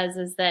boxes says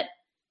is that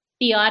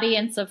the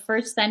audience of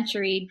first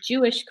century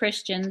Jewish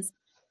Christians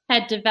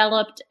had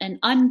developed an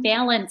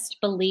unbalanced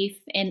belief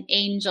in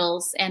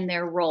angels and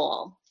their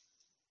role.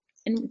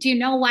 And do you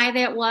know why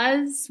that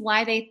was?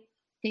 Why they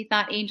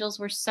thought angels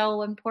were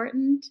so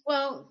important?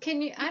 Well,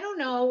 I don't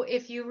know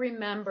if you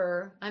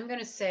remember, I'm going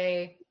to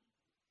say,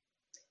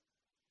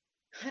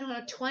 I don't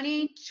know,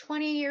 20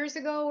 years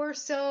ago or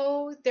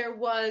so, there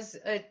was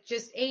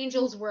just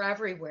angels were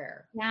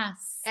everywhere.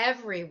 Yes.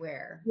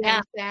 Everywhere. Yeah.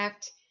 In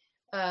fact,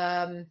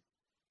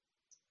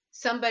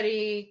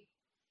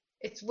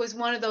 it was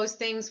one of those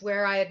things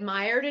where I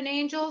admired an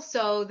angel.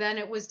 So then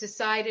it was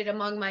decided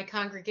among my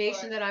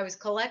congregation that I was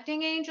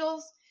collecting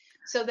angels.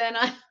 So then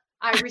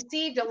I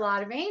received a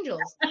lot of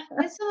angels,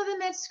 and some of them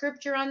had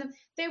scripture on them.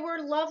 They were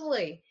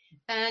lovely,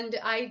 and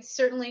I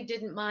certainly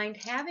didn't mind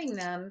having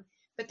them.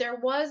 But there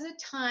was a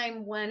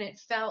time when it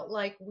felt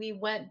like we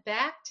went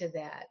back to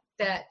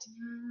that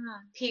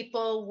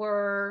people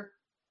were,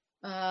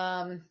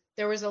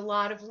 there was a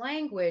lot of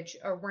language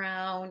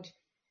around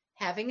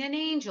having an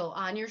angel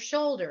on your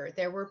shoulder.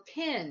 There were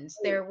pins.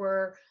 There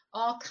were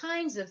all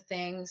kinds of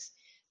things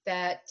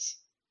that,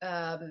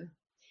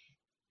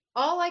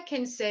 all I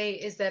can say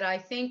is that I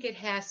think it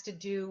has to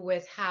do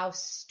with how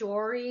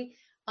story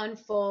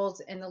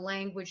unfolds and the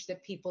language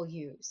that people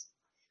use.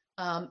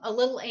 A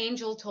little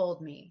angel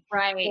told me,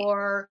 right?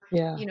 Or,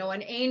 Yeah.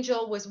 An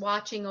angel was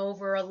watching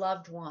over a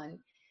loved one.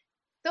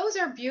 Those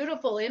are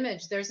beautiful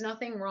images. There's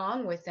nothing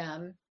wrong with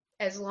them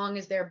as long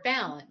as they're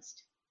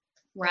balanced.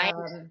 Right.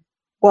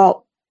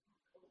 Well,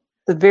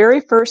 the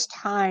very first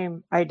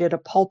time I did a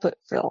pulpit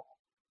fill,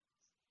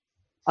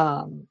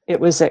 it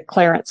was at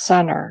Clarence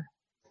Center,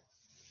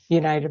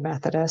 United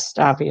Methodist,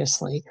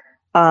 obviously.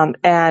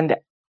 And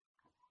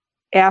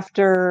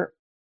after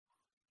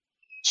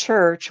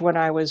church, when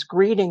I was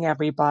greeting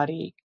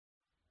everybody,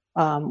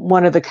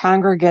 one of the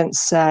congregants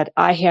said,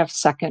 "I have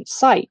second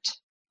sight."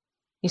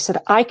 He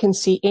said, "I can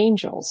see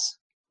angels."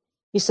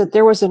 He said,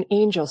 "There was an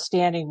angel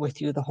standing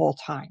with you the whole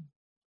time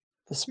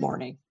this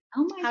morning."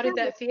 Oh my How did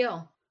that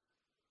feel?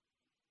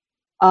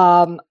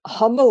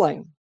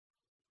 Humbling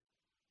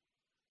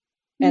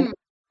and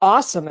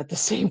awesome at the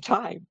same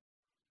time.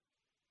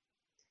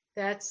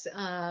 That's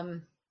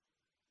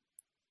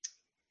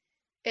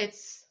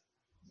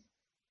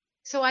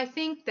so I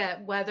think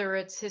that whether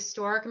it's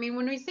historic, I mean,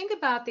 when we think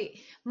about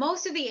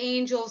most of the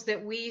angels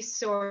that we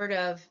sort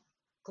of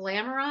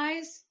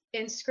glamorize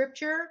in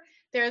scripture,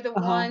 they're the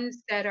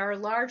ones that are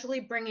largely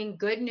bringing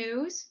good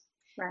news.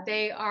 Right.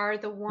 They are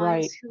the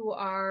ones who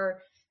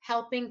are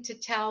helping to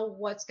tell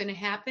what's going to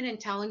happen and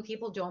telling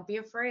people, don't be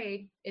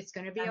afraid. It's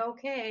going to be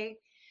okay.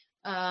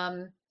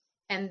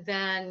 And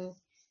then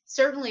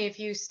certainly if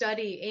you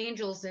study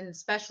angels, and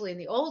especially in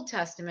the Old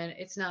Testament,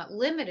 it's not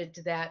limited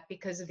to that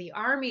because of the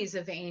armies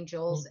of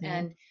angels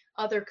and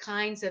other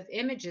kinds of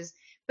images.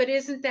 But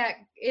doesn't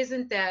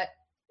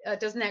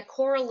that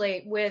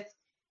correlate with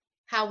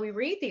how we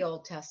read the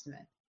Old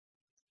Testament?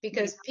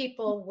 Because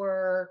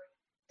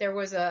there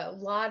was a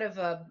lot of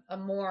a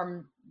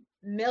more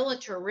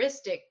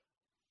militaristic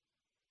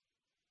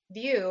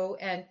view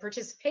and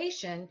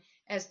participation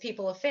as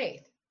people of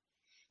faith.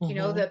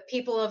 The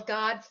people of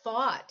God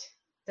fought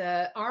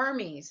the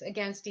armies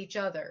against each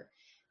other.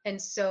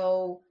 And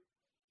so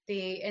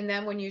and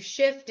then when you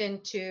shift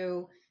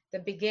into the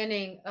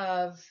beginning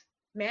of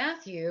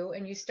Matthew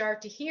and you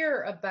start to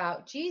hear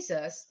about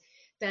Jesus,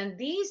 then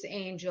these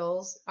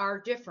angels are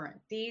different.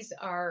 These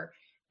are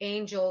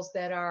angels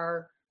that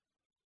are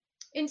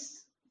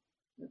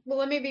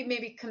well,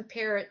 maybe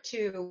compare it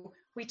to,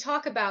 we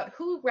talk about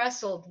who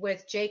wrestled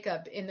with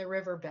Jacob in the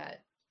riverbed.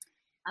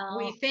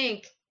 We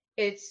think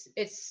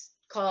it's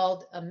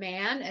called a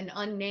man, an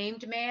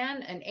unnamed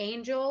man, an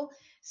angel.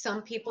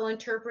 Some people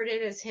interpret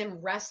it as him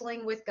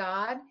wrestling with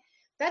God.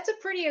 That's a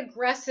pretty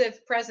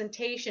aggressive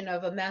presentation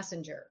of a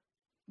messenger.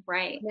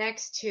 Right.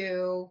 next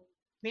to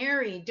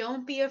Mary,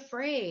 don't be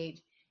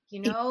afraid.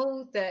 You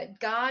know that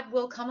God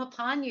will come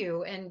upon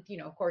you. And, you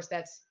know, of course,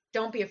 that's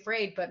don't be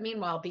afraid, but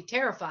meanwhile, be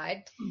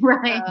terrified.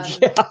 Right.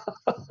 Yeah.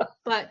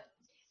 But,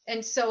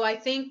 and so I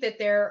think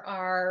that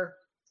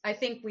I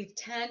think we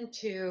tend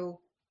to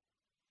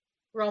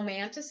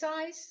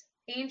romanticize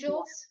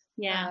angels.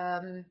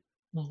 Yeah.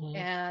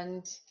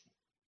 And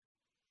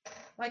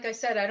like I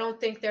said, I don't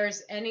think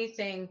there's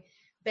anything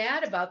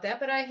bad about that,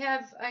 but I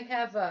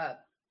have a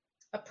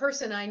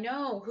person I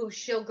know who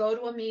she'll go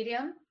to a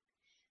medium.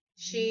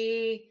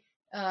 She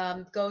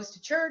goes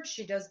to church,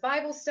 she does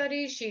Bible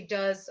study, she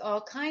does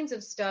all kinds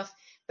of stuff,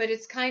 but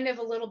it's kind of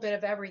a little bit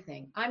of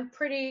everything. I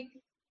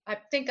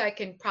think I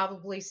can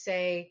probably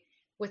say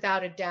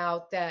without a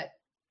doubt that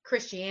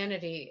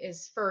Christianity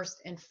is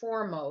first and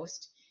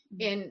foremost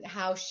in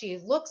how she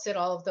looks at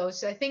all of those.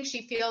 So I think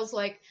she feels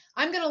like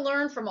I'm going to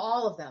learn from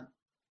all of them,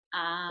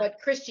 but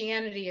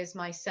Christianity is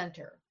my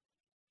center.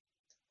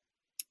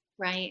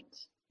 Right.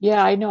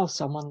 Yeah, I know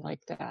someone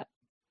like that.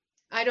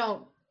 I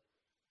don't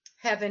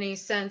have any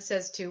sense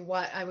as to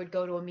what I would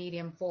go to a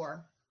medium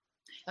for.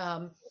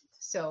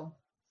 So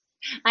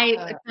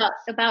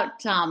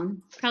about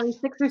probably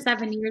 6 or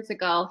 7 years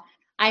ago,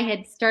 I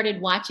had started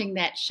watching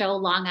that show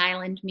Long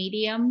Island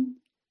Medium,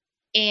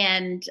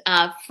 and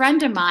a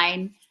friend of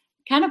mine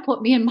kind of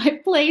put me in my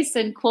place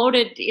and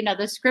quoted,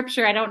 the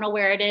scripture. I don't know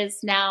where it is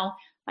now.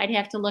 I'd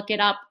have to look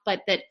it up,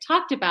 but that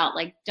talked about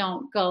like,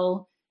 don't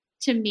go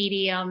to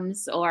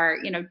mediums, or,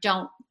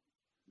 don't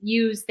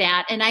use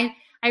that. And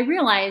I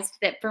realized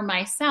that for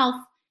myself,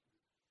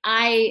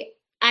 I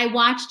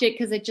watched it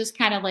because it just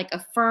kind of like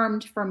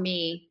affirmed for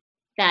me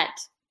that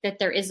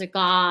there is a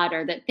God,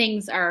 or that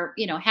things are,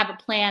 have a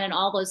plan and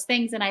all those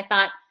things. And I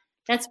thought,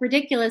 that's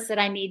ridiculous that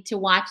I need to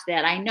watch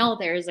that. I know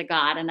there is a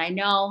God, and I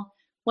know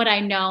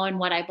and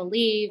what I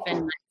believe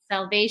and my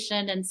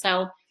salvation. And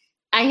so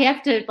I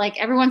have to, like,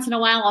 every once in a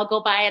while, I'll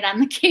go by it on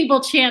the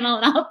cable channel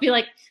and I'll be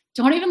like,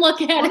 don't even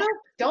look at it.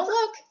 Don't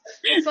look.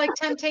 It's like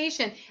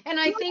temptation. And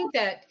I think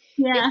that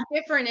it's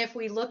different if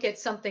we look at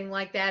something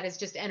like that as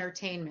just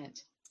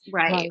entertainment.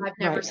 Right. I've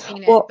never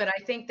seen it, but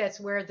I think that's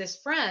where this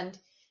friend,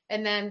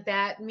 and then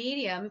that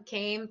medium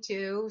came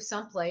to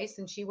someplace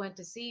and she went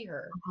to see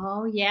her.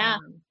 Oh, yeah.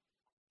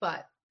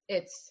 But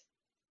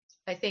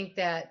I think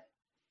that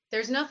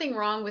there's nothing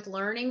wrong with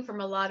learning from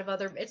a lot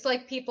of it's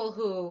like people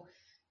who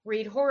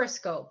read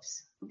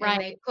horoscopes, and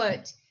they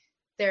put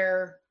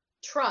their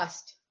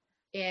trust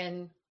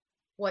in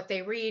what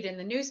they read in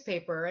the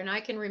newspaper. And I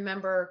can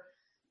remember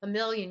a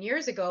million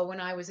years ago when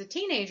I was a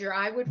teenager,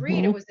 I would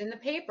read, it was in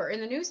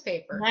the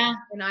newspaper,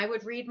 and I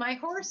would read my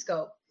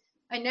horoscope.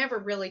 I never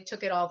really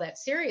took it all that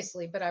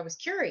seriously, but I was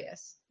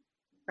curious.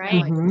 Right.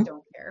 Now I just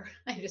don't care.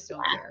 I just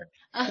don't care.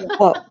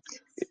 Well,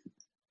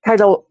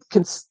 kind of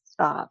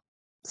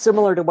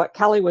similar to what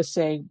Kelly was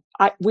saying,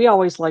 we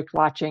always liked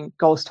watching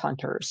Ghost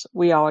Hunters.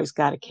 We always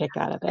got a kick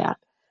out of that.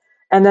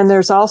 And then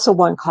there's also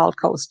one called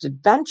Ghost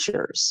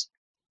Adventures.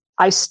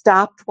 I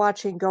stopped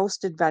watching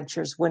Ghost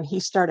Adventures when he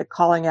started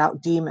calling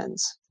out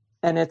demons.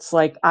 And it's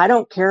like, I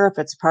don't care if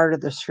it's part of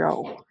the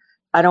show.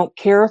 I don't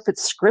care if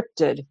it's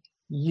scripted.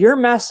 You're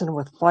messing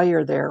with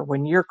fire there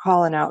when you're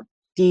calling out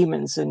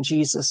demons in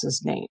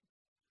Jesus's name.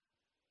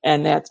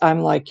 And I'm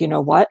like, you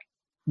know what?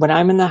 When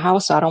I'm in the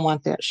house, I don't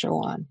want that show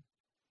on.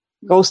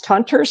 Ghost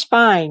Hunters,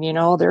 fine.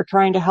 They're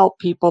trying to help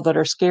people that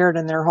are scared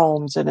in their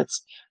homes, and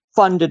it's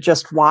fun to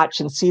just watch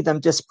and see them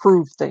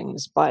disprove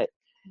things. But,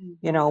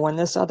 when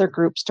this other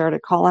group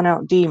started calling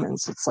out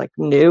demons, it's like,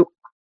 nope,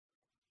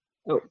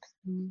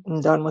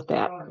 I'm done with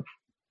that.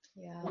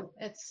 Yeah,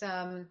 it's,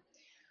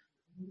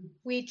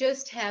 we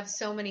just have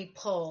so many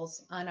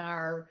pulls on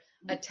our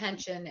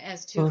attention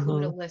as to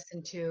who to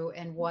listen to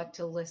and what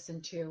to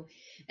listen to.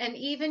 And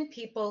even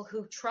people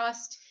who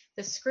trust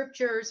the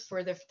scriptures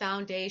for the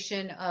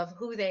foundation of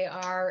who they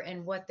are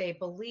and what they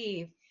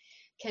believe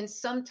can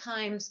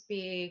sometimes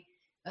be,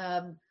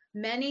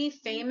 many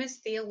famous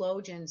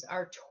theologians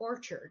are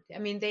tortured. I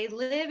mean, they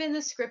live in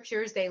the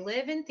scriptures, they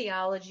live in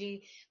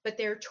theology, but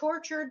they're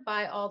tortured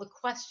by all the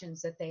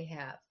questions that they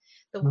have.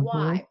 The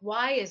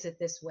why is it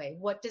this way?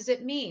 What does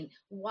it mean?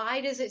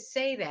 Why does it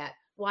say that?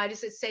 Why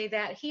does it say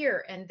that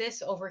here and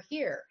this over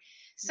here?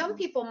 Some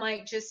people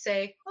might just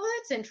say, oh,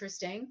 that's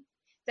interesting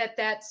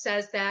that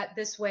says that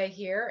this way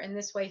here and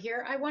this way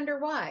here. I wonder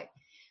why.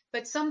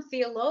 But some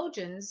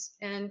theologians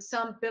and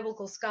some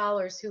biblical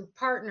scholars who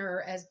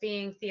partner as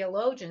being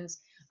theologians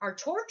are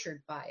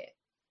tortured by it.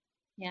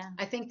 Yeah.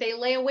 I think they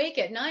lay awake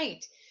at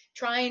night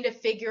trying to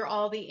figure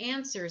all the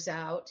answers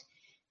out.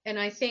 And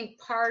I think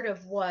part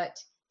of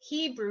what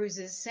Hebrews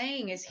is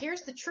saying is,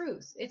 here's the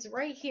truth. It's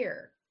right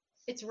here.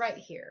 It's right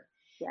here.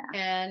 Yeah.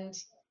 And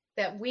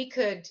that we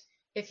could,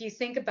 if you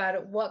think about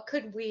it, what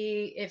could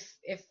we, if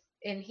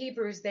in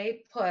Hebrews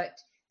the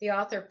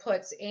author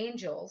puts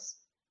angels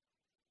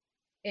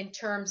in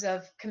terms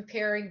of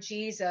comparing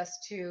Jesus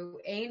to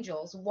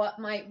angels, what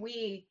might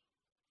we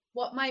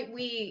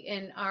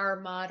in our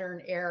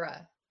modern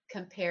era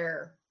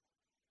compare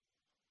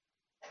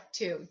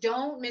to?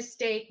 Don't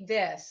mistake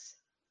this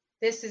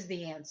this is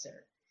the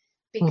answer.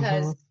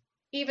 Because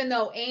even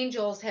though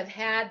angels have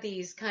had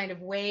these kind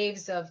of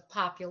waves of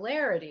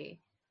popularity,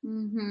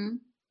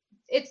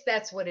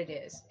 that's what it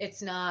is.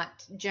 It's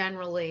not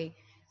generally.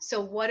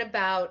 So what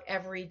about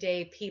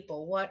everyday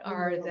people? What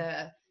are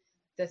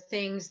the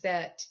things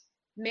that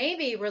may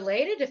be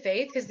related to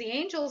faith? Because the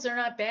angels are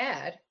not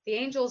bad. The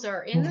angels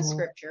are in the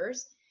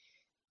scriptures.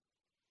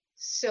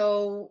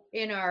 So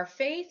in our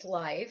faith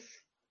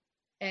life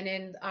and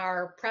in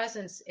our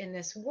presence in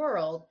this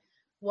world,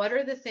 what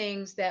are the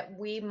things that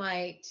we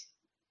might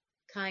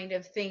kind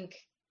of think,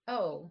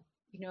 oh,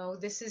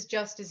 this is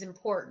just as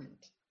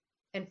important,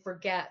 and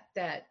forget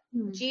that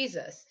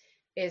Jesus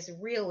is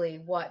really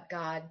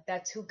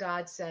that's who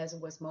God says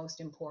was most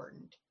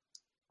important.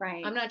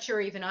 Right. I'm not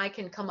sure even I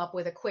can come up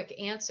with a quick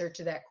answer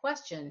to that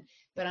question,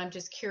 but I'm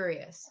just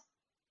curious.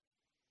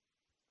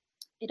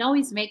 It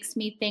always makes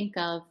me think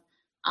of,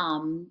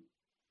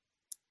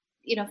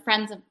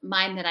 friends of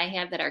mine that I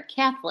have that are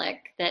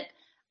Catholic, that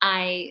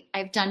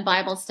I've done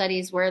Bible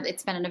studies where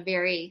it's been in a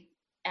very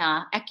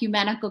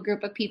ecumenical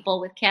group of people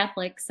with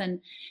Catholics, and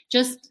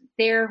just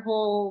their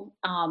whole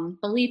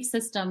belief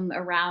system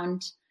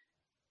around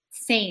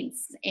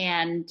saints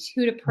and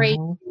who to pray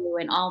to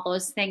and all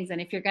those things.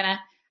 And if you're going to,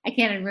 I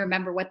can't even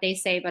remember what they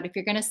say, but if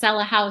you're going to sell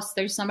a house,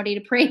 there's somebody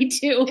to pray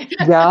to.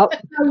 Yeah.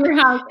 Your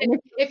house.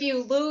 If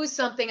you lose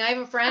something, I have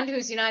a friend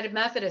who's United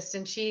Methodist,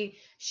 and she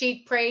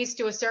prays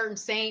to a certain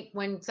saint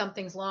when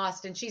something's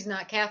lost, and she's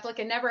not Catholic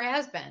and never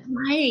has been.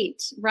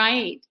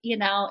 Right.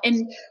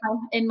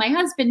 And my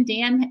husband,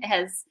 Dan,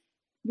 has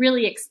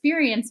really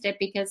experienced it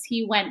because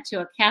he went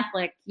to a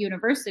Catholic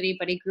university,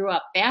 but he grew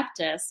up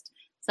Baptist.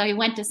 So he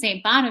went to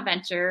St.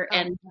 Bonaventure,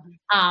 and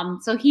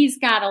so he's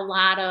got a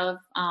lot of,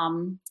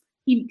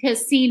 he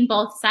has seen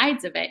both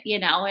sides of it,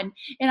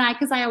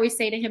 because I always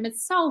say to him,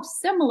 it's so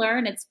similar,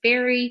 and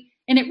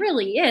and it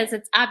really is.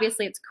 It's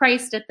obviously it's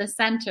Christ at the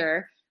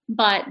center,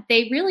 but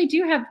they really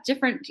do have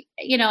different,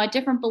 a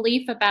different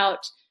belief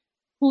about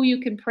who you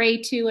can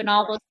pray to and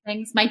all those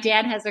things. My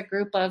dad has a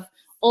group of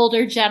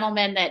older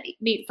gentlemen that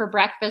meet for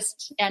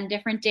breakfast on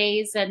different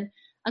days, and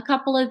a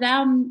couple of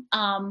them,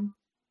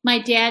 my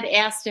dad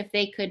asked if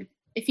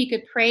he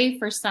could pray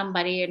for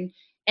somebody,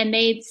 and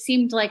they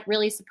seemed like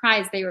really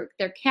surprised.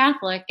 They're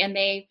Catholic, and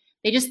they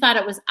just thought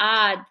it was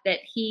odd that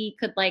he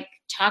could like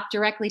talk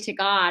directly to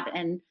God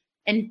and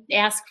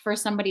ask for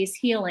somebody's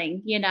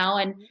healing,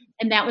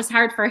 and that was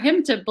hard for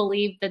him to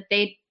believe that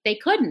they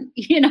couldn't,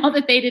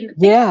 that they didn't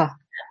think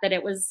that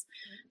it was.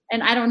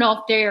 And I don't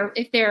know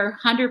if they're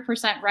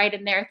 100% right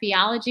in their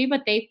theology,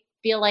 but they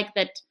feel like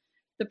that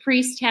the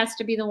priest has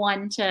to be the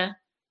one to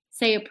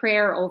say a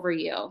prayer over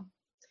you.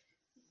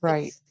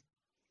 Right.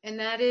 And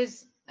that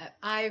is,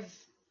 I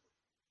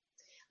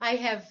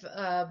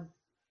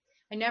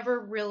never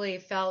really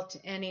felt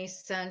any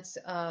sense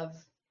of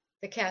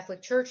the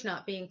Catholic Church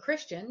not being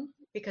Christian,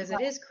 because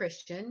it is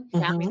Christian.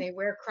 I mean, they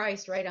wear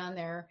Christ right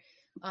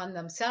on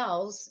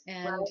themselves,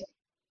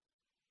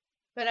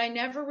 but I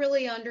never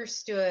really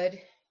understood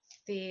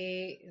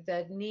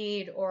the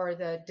need or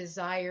the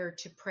desire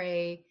to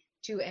pray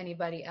to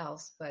anybody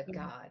else but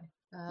God.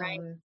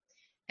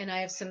 And I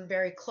have some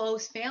very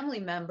close family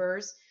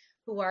members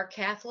who are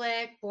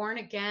Catholic, born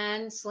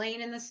again,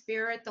 slain in the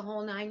spirit, the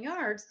whole 9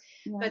 yards,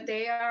 but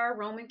they are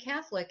Roman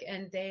Catholic,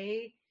 and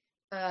they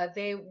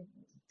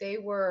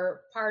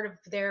were part of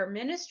their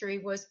ministry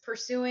was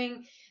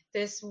pursuing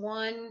this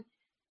one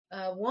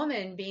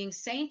woman being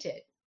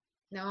sainted.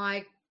 Now,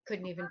 I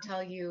couldn't even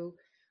tell you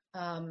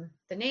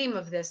the name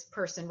of this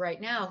person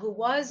right now who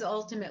was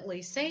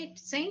ultimately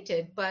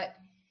sainted, but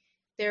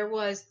there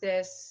was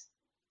this.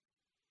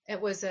 It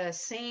was a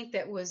saint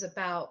that was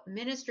about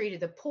ministry to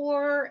the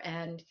poor,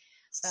 and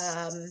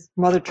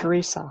Mother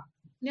Teresa.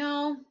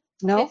 No.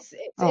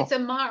 It's a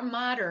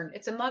modern.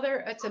 It's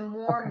a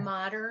more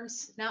modern,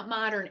 not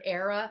modern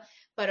era,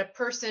 but a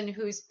person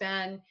who's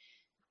been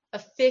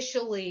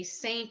officially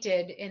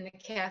sainted in the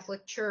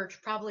Catholic Church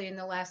probably in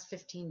the last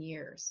 15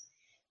 years.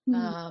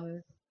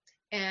 And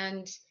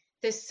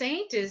the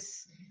saint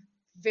is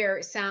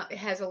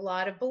has a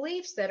lot of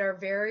beliefs that are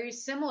very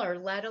similar,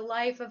 led a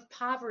life of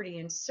poverty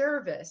and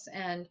service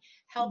and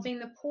helping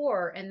the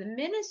poor, and the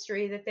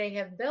ministry that they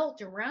have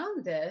built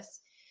around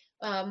this,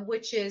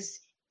 which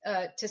is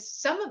to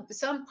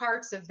some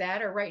parts of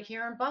that are right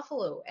here in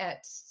Buffalo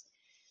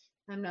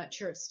I'm not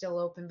sure it's still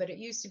open, but it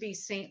used to be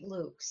St.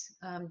 Luke's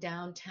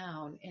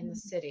downtown in the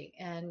city,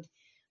 and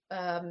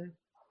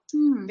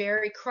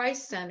very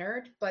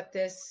Christ-centered, but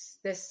this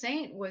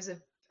saint was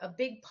a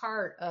big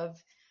part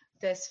of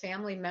this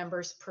family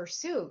member's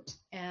pursuit,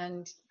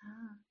 and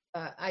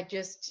I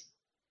just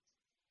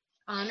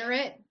honor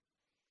it,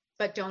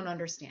 but don't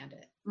understand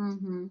it.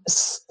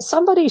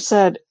 Somebody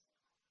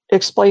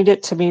explained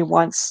it to me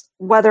once,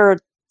 whether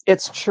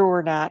it's true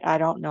or not, I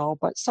don't know,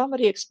 but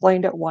somebody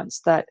explained it once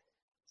that,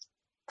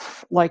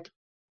 like,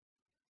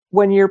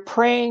 when you're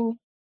praying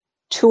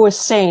to a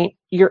saint,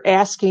 you're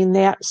asking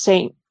that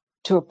saint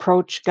to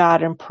approach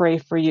God and pray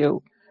for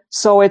you.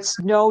 So it's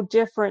no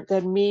different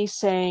than me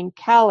saying,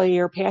 Kelly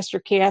or Pastor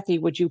Cathy,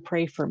 would you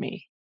pray for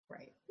me? Right.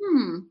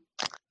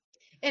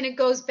 And it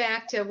goes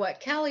back to what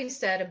Kelly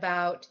said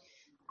about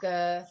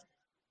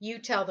you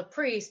tell the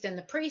priest and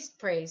the priest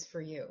prays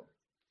for you.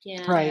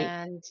 Yeah. Right.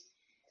 And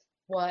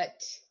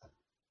what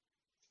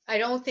I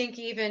don't think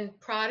even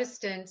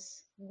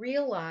Protestants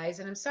realize,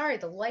 and I'm sorry,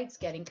 the light's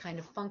getting kind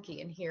of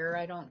funky in here.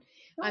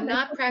 I'm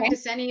not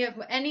practice any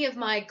of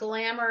my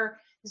glamour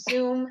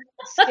Zoom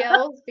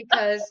skills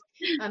because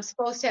I'm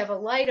supposed to have a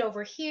light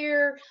over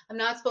here. I'm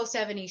not supposed to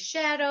have any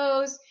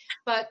shadows,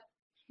 but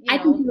I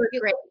think you were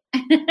great.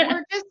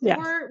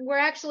 we're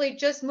actually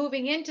just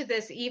moving into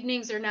this.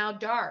 Evenings are now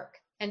dark,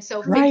 and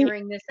so Right.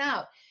 figuring this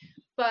out.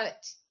 But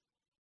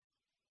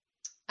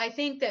I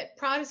think that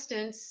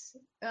Protestants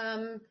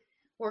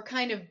were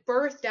kind of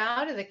birthed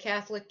out of the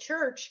Catholic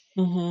Church,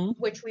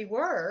 which we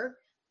were.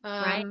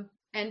 Right.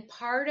 And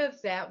part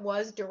of that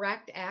was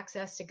direct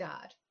access to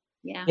God.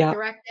 Yeah.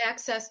 Direct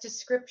access to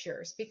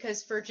scriptures,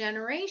 because for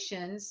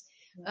generations,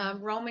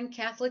 Roman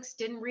Catholics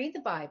didn't read the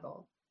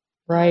Bible.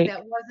 Right.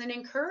 That wasn't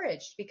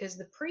encouraged because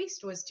the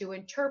priest was to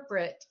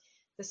interpret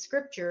the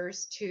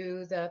scriptures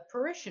to the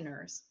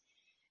parishioners.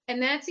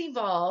 And that's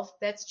evolved,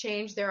 that's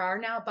changed. There are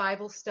now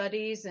Bible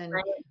studies and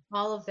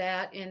all of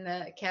that in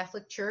the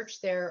Catholic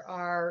Church. There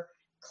are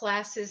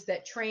classes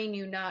that train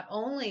you not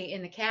only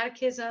in the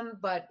catechism,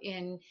 but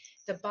in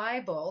the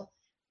Bible.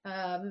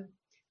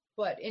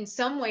 But in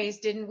some ways,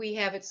 didn't we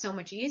have it so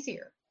much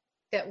easier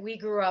that we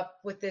grew up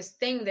with this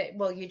thing that,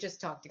 well, you just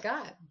talk to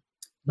God,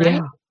 right?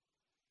 Yeah.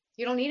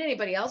 You don't need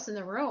anybody else in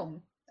the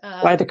room.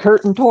 Why the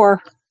curtain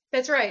tore.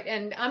 That's right.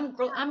 And I'm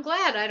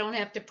glad I don't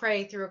have to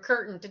pray through a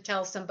curtain to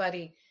tell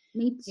somebody,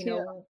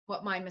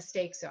 what my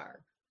mistakes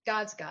are.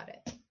 God's got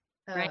it.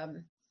 Right.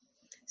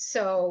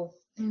 So,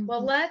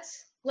 well,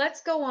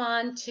 let's go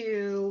on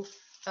to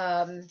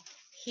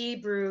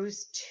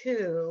Hebrews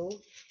 2,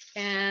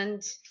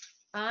 and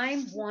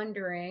I'm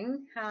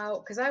wondering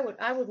because I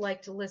would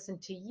like to listen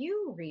to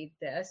you read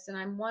this, and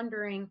I'm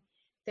wondering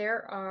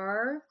there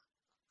are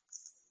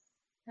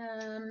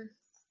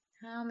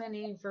how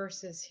many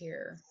verses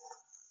here?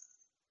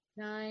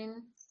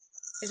 9.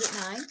 Is it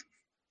 9?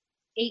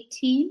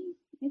 18,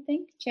 I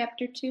think,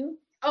 chapter 2.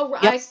 Oh,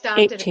 yep, I stopped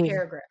 18. At a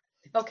paragraph.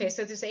 Okay,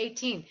 so there's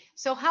 18.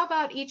 So how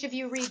about each of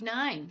you read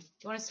 9? Do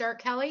you want to start,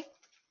 Kelly?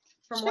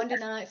 From 1 to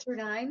 9 through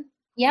 9?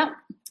 Yep.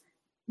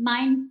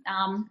 Mine,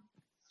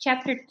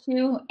 chapter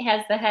 2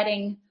 has the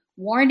heading,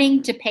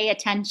 Warning to Pay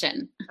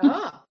Attention,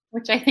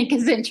 which I think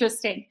is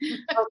interesting.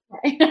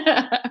 Okay.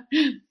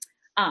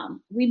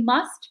 We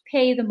must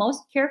pay the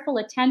most careful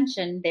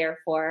attention,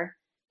 therefore,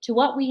 to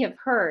what we have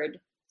heard,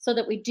 so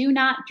that we do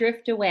not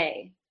drift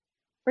away.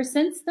 For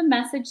since the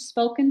message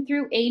spoken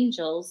through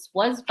angels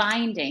was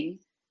binding,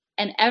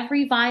 and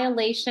every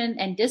violation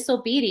and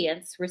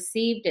disobedience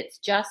received its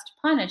just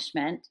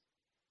punishment,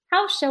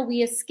 how shall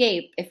we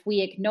escape if we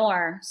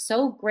ignore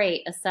so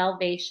great a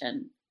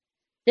salvation?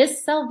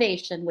 This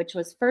salvation, which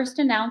was first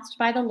announced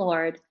by the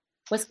Lord,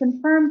 was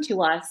confirmed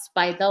to us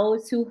by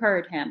those who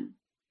heard him.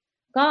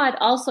 God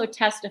also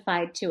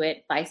testified to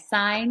it by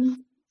signs,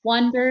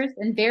 wonders,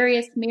 and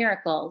various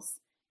miracles,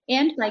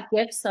 and by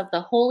gifts of the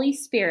Holy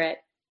Spirit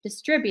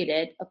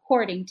distributed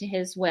according to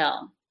his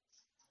will.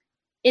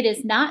 It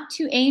is not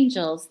to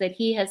angels that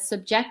he has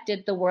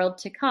subjected the world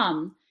to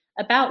come,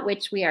 about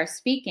which we are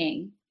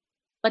speaking,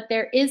 but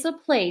there is a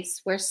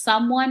place where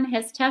someone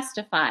has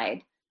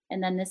testified,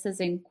 and then this is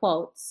in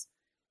quotes,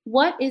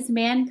 "What is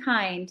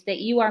mankind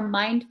that you are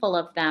mindful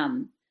of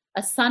them,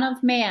 a son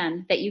of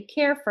man that you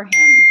care for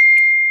him?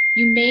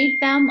 You made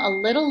them a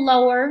little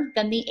lower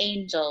than the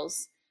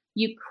angels.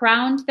 You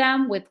crowned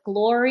them with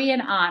glory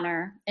and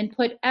honor and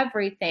put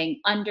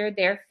everything under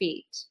their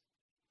feet."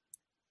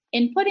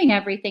 In putting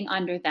everything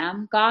under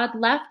them, God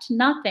left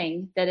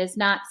nothing that is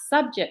not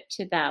subject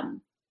to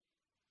them.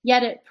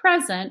 Yet at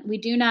present, we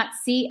do not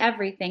see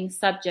everything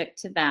subject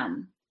to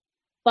them.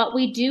 But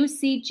we do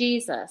see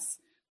Jesus,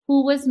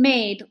 who was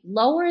made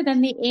lower than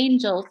the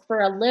angels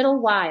for a little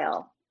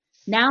while,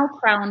 now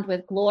crowned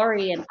with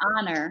glory and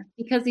honor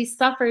because he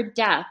suffered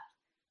death,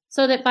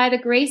 so that by the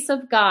grace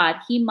of God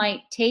he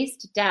might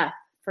taste death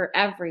for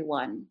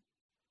everyone.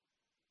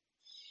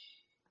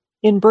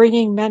 In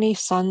bringing many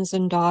sons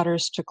and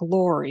daughters to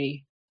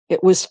glory,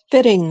 it was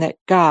fitting that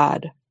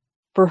God,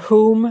 for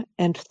whom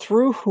and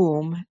through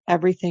whom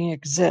everything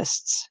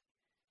exists,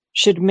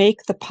 should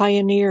make the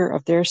pioneer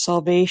of their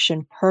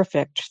salvation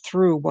perfect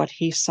through what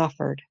he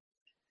suffered.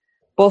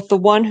 Both the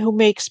one who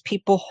makes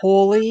people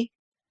holy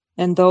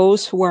and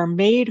those who are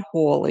made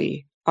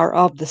holy are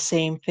of the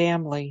same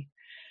family.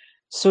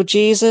 So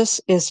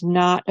Jesus is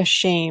not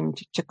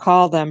ashamed to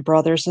call them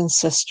brothers and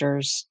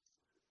sisters.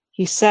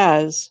 He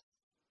says,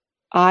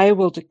 "I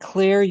will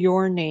declare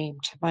your name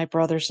to my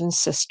brothers and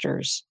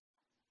sisters.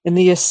 In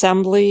the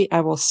assembly,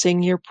 I will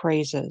sing your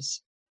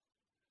praises.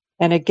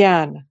 And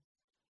again,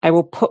 I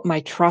will put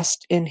my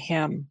trust in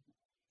him."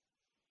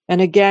 And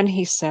again,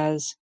 he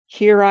says,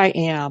 "Here I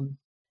am,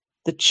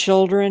 the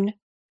children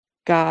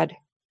God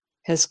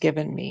has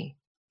given me."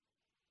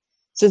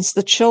 Since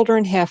the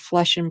children have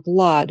flesh and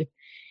blood,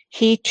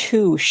 he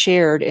too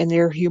shared in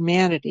their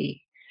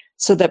humanity,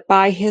 so that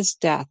by his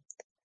death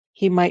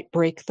he might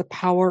break the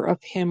power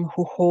of him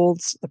who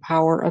holds the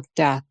power of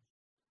death,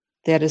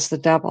 that is the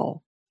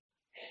devil,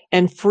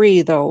 and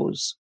free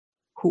those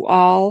who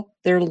all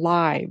their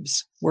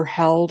lives were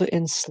held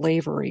in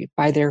slavery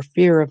by their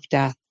fear of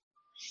death.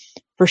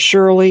 For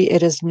surely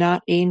it is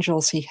not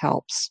angels he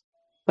helps,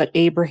 but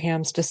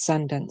Abraham's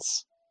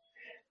descendants.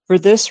 For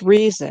this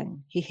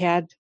reason he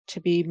had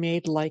to be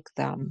made like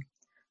them,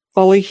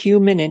 fully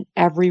human in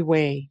every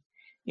way,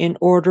 in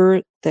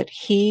order that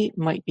he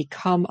might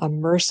become a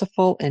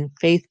merciful and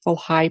faithful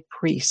high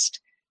priest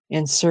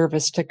in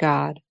service to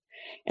God,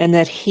 and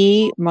that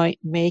he might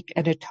make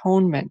an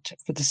atonement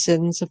for the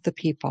sins of the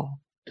people.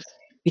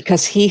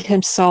 Because he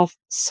himself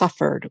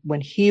suffered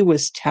when he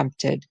was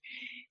tempted,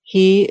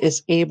 he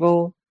is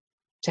able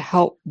to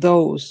help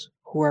those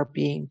who are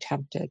being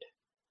tempted.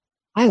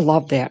 I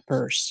love that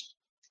verse.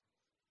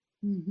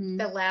 Mm-hmm.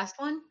 The last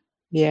one?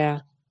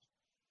 Yeah.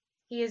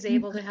 He is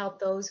able to help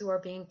those who are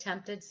being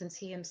tempted since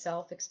he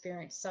himself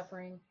experienced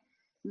suffering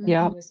when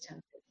Yeah. he was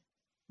tempted.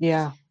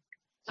 Yeah.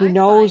 He I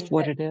knows find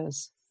what that, it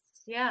is.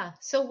 yeah.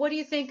 So what do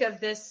you think of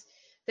this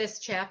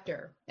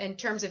chapter in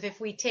terms of if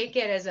we take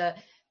it as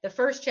the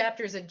first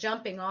chapter is a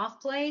jumping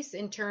off place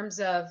in terms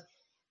of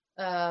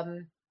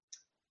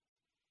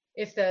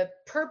if the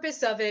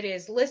purpose of it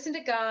is listen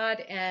to God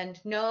and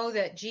know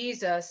that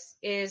Jesus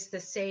is the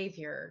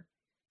Savior,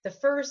 the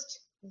first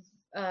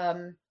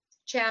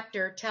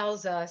chapter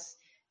tells us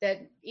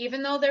that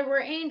even though there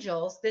were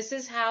angels, this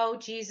is how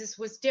Jesus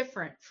was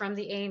different from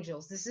the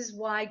angels. This is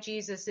why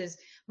Jesus is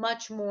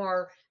much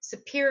more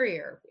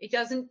superior. He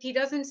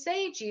doesn't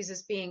say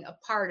Jesus being a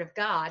part of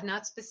God,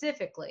 not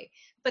specifically,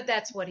 but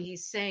that's what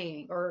he's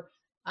saying, or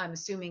I'm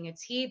assuming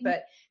it's he,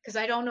 but because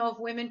I don't know if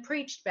women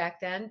preached back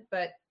then,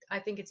 but I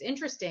think it's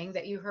interesting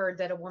that you heard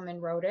that a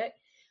woman wrote it.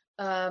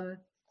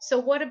 So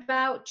what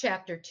about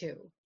chapter 2?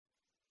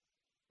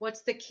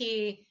 What's the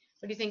key?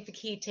 What do you think the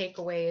key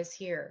takeaway is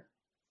here?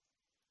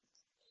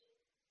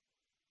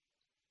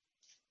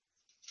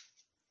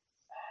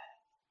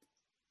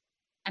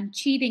 I'm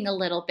cheating a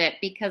little bit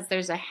because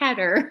there's a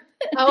header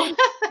Oh,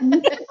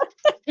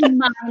 in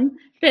mine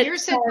that you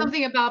said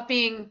something about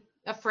being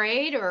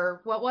afraid,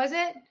 or what was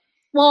it?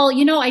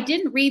 well, I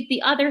didn't read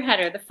the other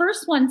header. The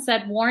first one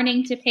said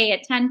warning to pay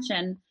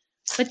attention,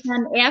 but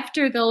then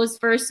after those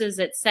verses,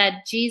 it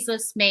said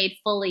Jesus made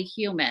fully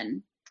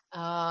human.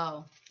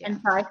 Oh, yeah.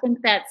 And so I think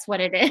that's what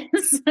it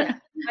is. Yeah,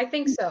 I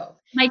think so.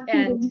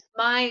 And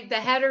the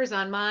headers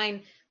on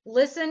mine,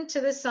 listen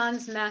to the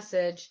Son's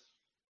message,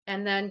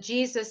 and then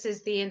Jesus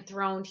is the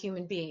enthroned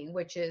human being,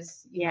 which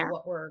is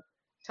what we're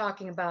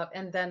talking about.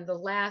 And then the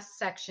last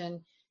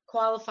section,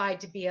 qualified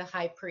to be a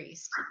high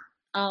priest.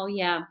 Oh,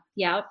 yeah.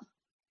 Yep.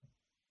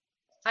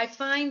 I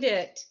find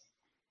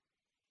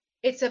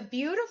it's a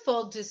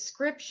beautiful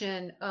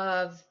description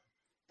of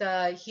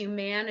the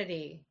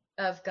humanity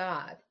of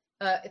God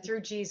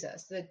through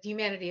Jesus, the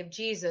humanity of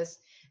Jesus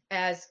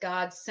as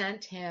God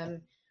sent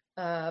him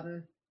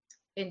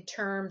in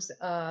terms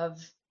of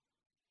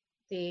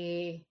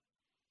the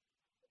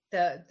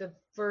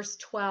verse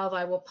 12,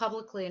 I will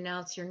publicly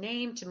announce your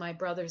name to my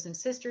brothers and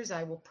sisters.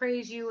 I will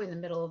praise you in the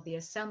middle of the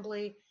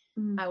assembly.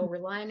 Mm-hmm. I will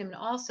rely on him. And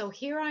also,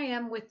 here I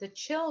am with the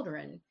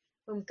children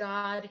whom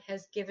God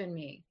has given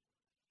me.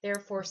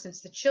 Therefore,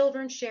 since the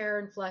children share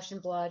in flesh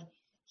and blood,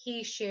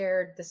 he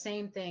shared the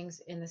same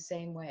things in the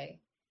same way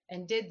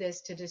and did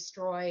this to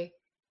destroy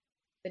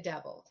the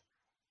devil.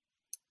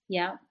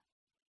 Yeah.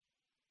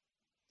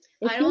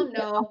 I don't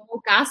know.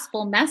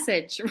 Gospel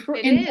message.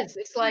 It is.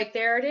 It's like,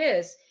 there it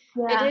is.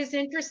 Yeah. It is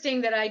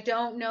interesting that I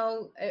don't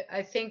know.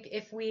 I think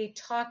if we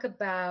talk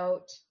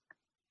about,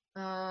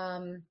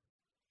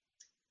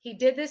 he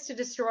did this to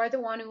destroy the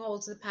one who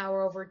holds the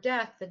power over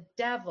death, the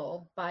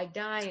devil, by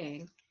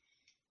dying.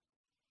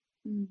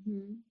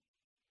 Mm-hmm.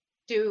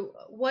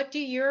 What do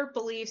your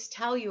beliefs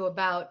tell you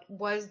about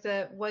was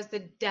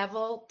the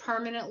devil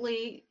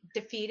permanently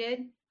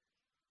defeated?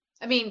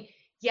 I mean,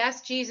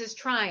 yes, Jesus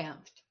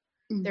triumphed.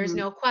 Mm-hmm. There's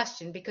no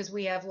question because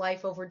we have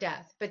life over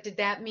death. But did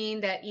that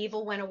mean that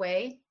evil went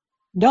away?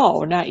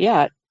 No, not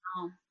yet.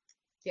 Oh.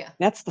 Yeah.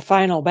 That's the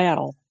final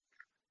battle.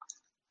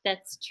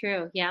 That's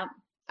true. Yeah.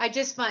 I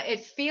just find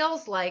it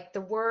feels like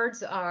the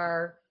words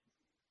are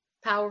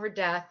power over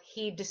death.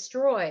 He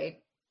destroyed.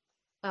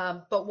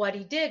 But what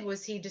he did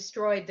was he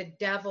destroyed the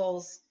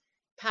devil's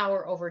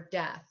power over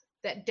death.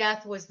 That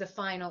death was the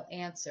final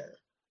answer.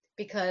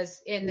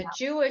 Because in the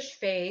Jewish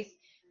faith,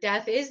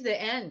 death is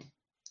the end.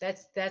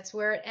 That's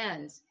where it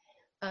ends.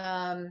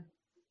 And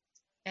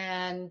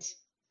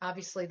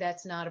obviously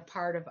that's not a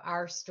part of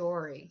our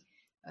story.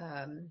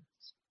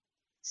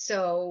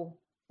 So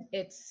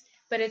it's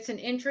an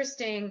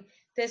interesting,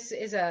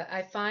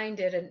 I find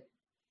it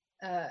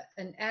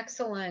an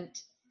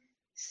excellent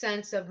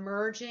sense of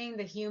merging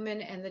the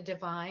human and the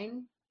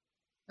divine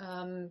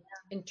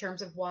in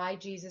terms of why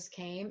Jesus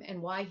came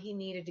and why he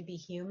needed to be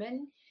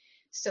human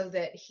so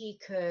that he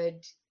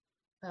could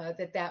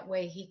that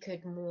way he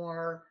could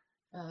more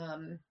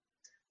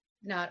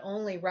not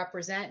only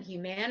represent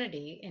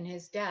humanity in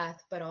his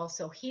death, but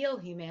also heal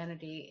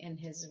humanity in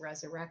his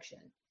resurrection.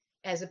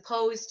 As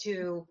opposed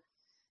to,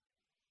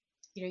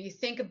 you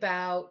think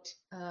about,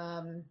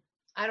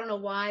 I don't know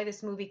why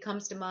this movie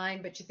comes to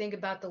mind, but you think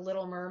about The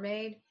Little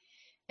Mermaid,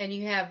 and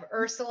you have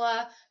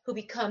Ursula, who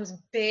becomes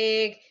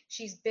big.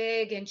 She's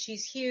big and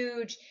she's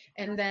huge.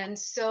 And then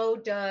so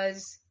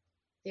does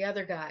the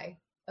other guy,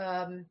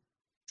 the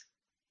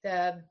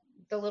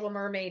Little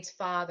Mermaid's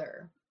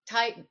father,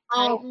 Titan.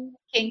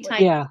 King What-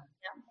 Titan. Yeah.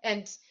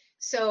 And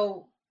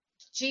so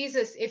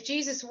if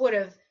Jesus would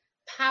have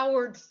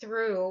powered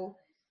through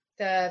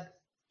the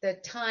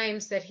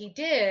times that he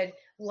did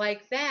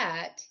like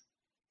that,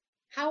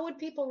 how would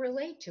people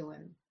relate to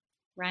him?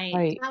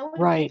 Right. How would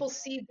Right. people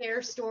see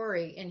their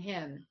story in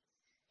him?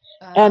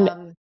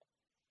 And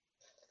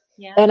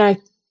Yeah. and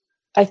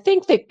I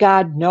think that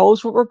God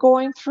knows what we're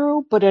going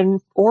through, but in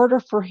order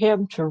for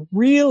him to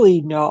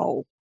really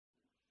know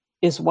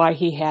is why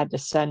he had to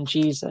send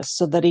Jesus,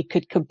 so that he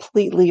could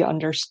completely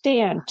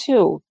understand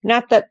too.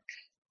 Not that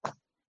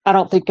I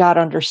don't think God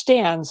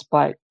understands,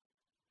 but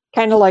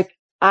kind of like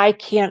I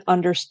can't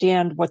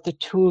understand what the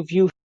two of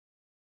you.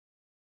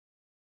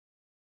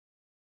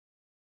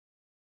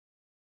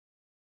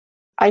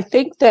 I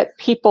think that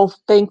people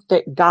think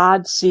that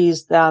God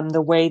sees them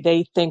the way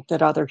they think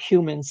that other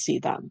humans see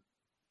them.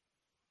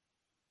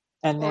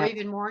 And or that,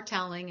 even more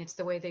telling, it's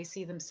the way they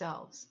see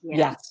themselves.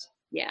 yes.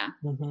 Yeah.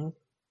 Mm-hmm.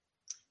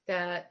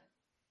 That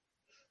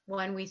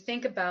when we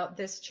think about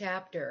this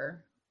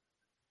chapter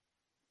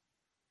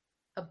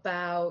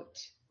about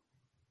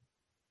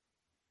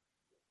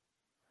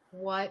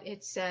what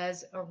it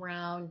says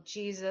around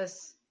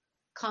Jesus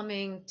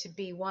coming to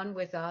be one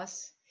with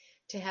us,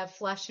 to have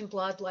flesh and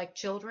blood like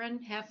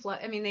children have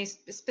I mean, they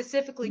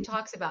specifically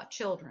talks about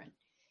children,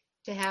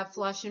 to have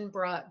flesh and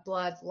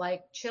blood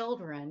like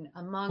children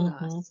among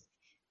Mm-hmm. us,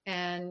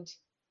 and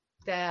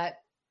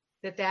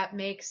that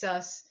makes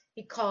us,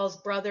 he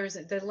calls brothers,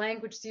 the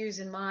language used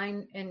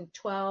in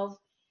 12,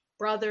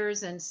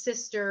 brothers and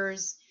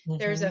sisters. Mm-hmm.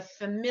 There's a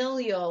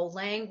familial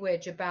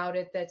language about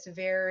it that's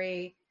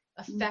very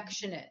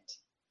affectionate.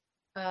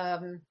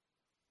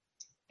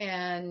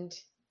 And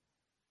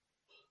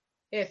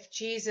if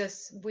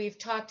Jesus, we've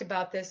talked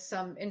about this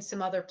in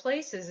some other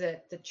places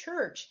at the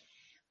church,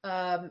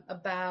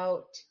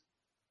 about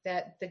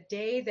that the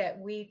day that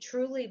we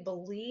truly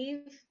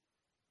believe,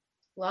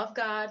 love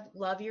God,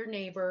 love your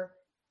neighbor,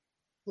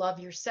 love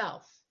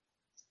yourself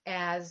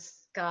as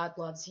God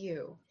loves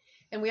you.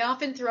 And we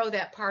often throw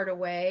that part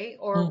away,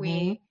 or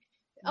Mm-hmm.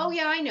 oh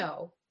yeah, I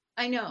know.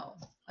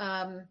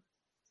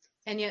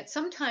 And yet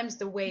sometimes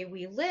the way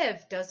we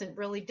live doesn't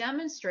really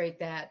demonstrate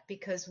that,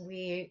 because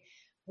we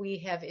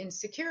have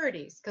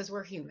insecurities, because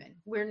we're human.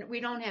 We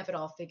don't have it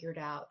all figured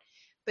out.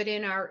 But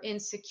in our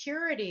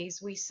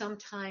insecurities, we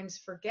sometimes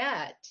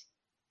forget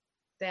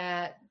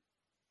that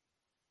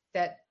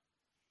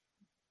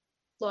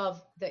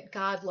love, that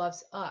God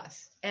loves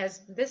us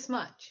as this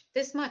much.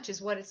 This much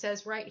is what it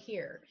says right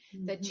here,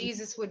 that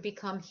Jesus would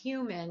become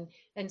human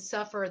and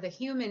suffer the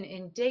human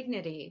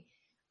indignity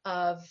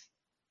of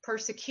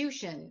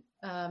persecution,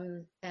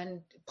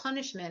 and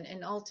punishment,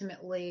 and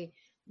ultimately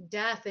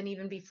death. And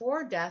even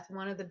before death,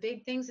 one of the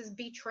big things is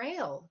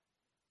betrayal.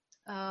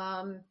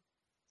 And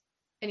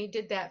he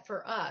did that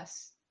for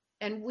us.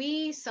 And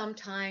we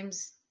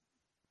sometimes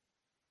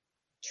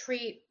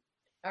treat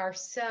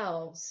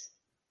ourselves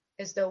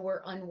as though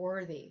we're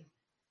unworthy.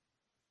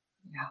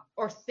 Yeah.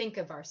 Or think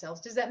of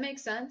ourselves. Does that make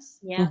sense?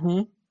 Yeah.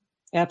 Mm-hmm.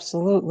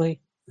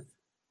 Absolutely.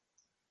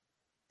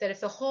 That if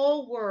the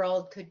whole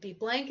world could be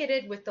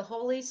blanketed with the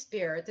Holy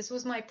Spirit, this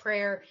was my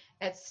prayer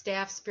at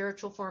staff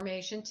spiritual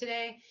formation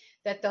today,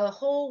 that the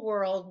whole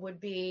world would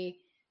be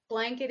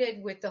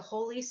blanketed with the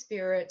Holy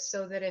Spirit,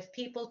 so that if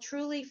people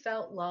truly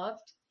felt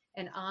loved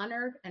and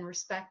honored and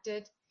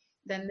respected,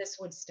 then this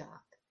would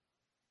stop.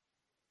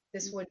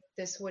 This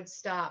would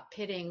stop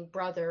pitting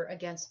brother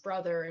against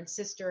brother, and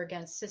sister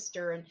against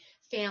sister, and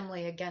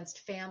family against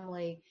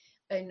family,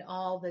 and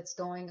all that's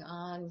going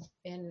on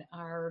in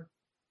our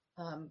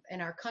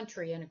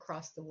country and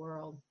across the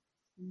world.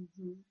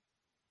 Mm-hmm.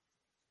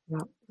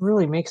 Yeah, it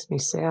really makes me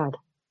sad.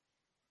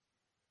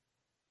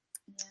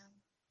 Yeah.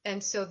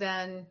 And so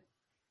then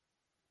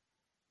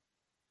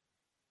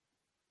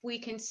we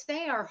can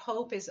say our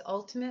hope is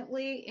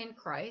ultimately in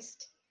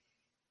Christ,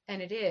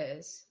 and it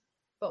is,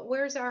 but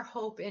where's our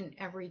hope in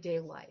everyday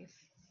life?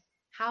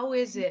 How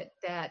is it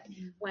that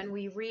when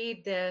we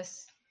read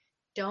this,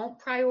 don't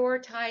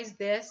prioritize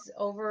this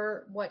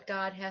over what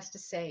God has to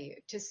say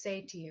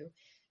to you?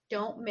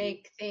 Don't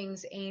make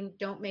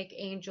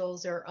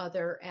angels or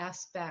other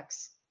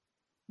aspects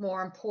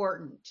more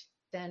important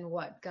than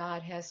what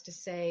God has to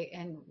say,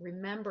 and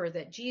remember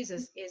that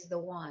Jesus is the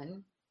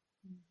one.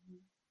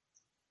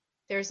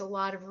 There's a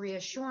lot of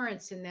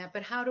reassurance in that,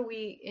 but how do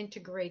we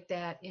integrate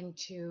that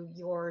into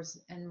yours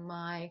and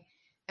my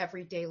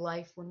everyday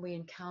life when we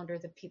encounter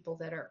the people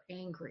that are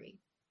angry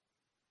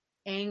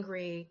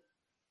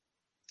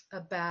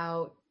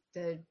about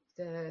the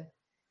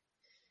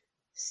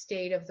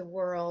state of the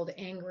world,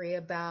 angry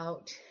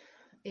about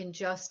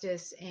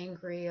injustice,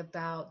 angry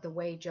about the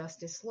way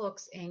justice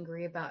looks,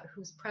 angry about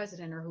who's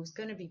president or who's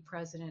going to be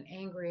president,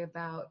 angry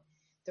about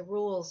the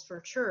rules for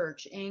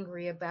church,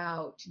 angry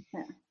about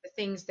the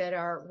things that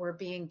we're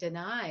being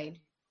denied,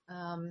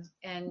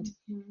 and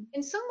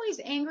in some ways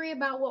angry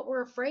about what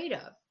we're afraid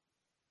of.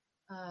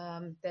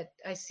 That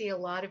I see a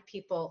lot of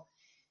people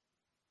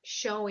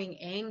showing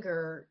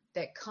anger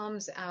that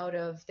comes out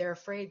of they're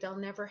afraid they'll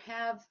never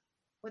have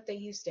what they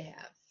used to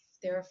have.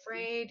 They're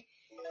afraid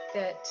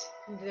that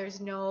they're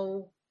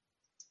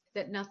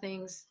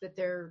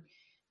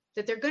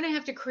going to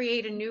have to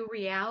create a new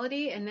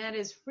reality, and that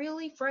is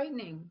really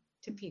frightening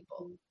to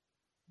people.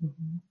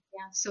 Mm-hmm.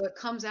 Yeah. So it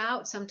comes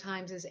out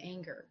sometimes as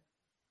anger.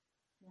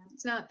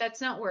 Yeah.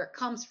 That's not where it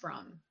comes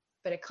from,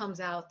 but it comes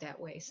out that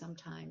way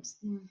sometimes.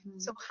 Mm-hmm.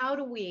 So how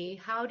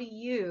do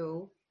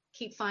you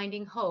keep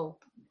finding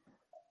hope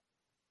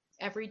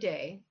every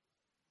day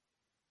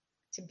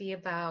to be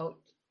about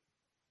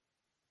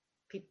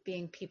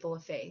being people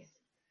of faith,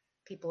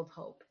 people of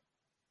hope?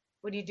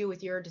 What do you do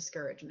with your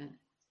discouragement?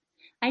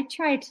 I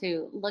try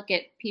to look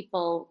at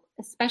people,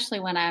 especially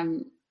when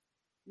I'm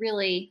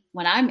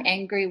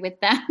angry with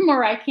them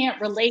or I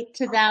can't relate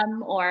to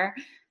them, or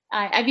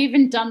I've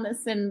even done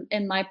this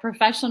in my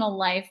professional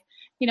life,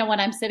 when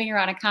I'm sitting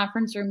around a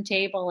conference room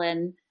table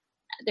and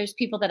there's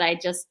people that I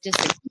just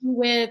disagree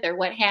with or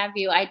what have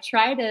you. I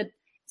try to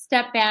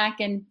step back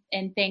and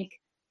think,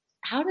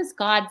 how does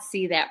God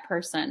see that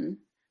person?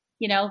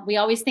 We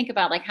always think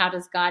about like, how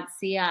does God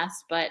see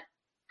us? But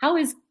how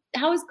is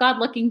God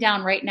looking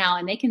down right now?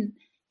 And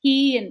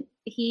he,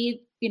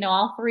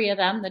 all three of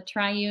them, the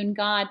triune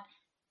God,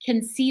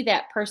 can see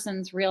that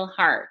person's real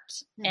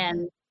heart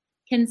and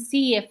can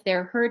see if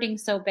they're hurting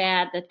so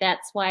bad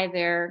that's why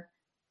they're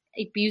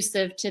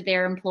abusive to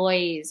their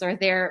employees, or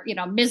they're,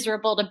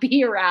 miserable to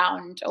be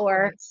around,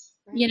 or,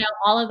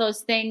 all of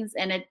those things.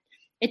 And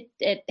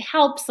it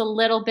helps a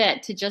little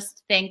bit to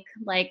just think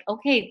like,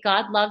 okay,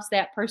 God loves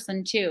that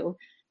person too.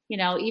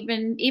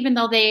 Even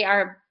though they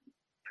are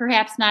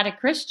perhaps not a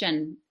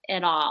Christian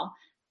at all,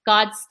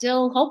 God's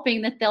still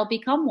hoping that they'll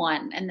become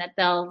one and that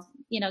they'll,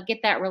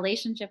 get that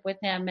relationship with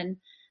him. And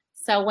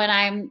so when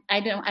I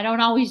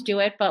don't always do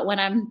it, but when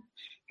I'm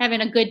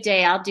having a good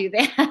day, I'll do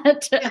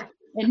that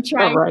and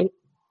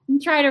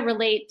try to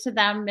relate to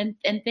them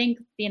and think,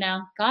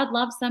 God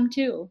loves them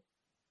too.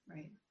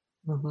 Right.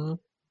 Mm-hmm.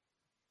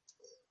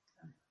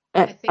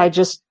 I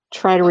just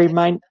try to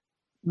remind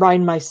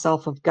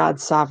myself of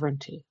God's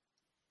sovereignty.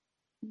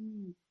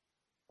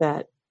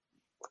 That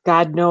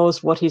God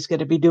knows what he's going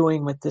to be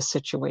doing with this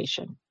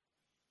situation.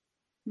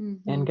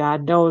 Mm-hmm. And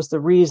God knows the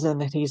reason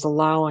that he's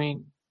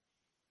allowing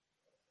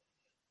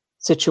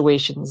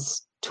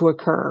situations to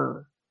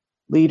occur,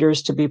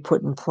 leaders to be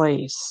put in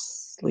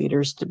place,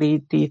 leaders to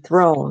be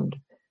dethroned.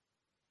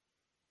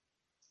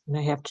 And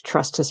I have to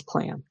trust his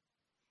plan.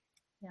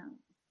 Yeah.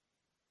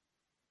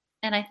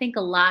 And I think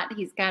a lot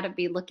he's got to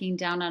be looking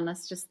down on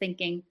us, just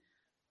thinking,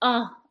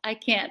 oh, I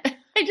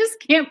just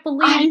can't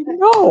believe I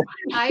know.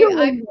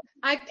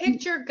 I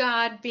picture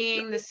God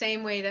being the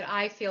same way that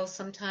I feel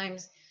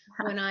sometimes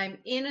when I'm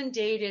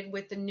inundated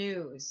with the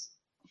news.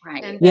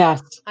 Right. And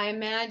yes. I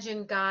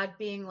imagine God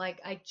being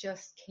like, I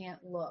just can't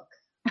look.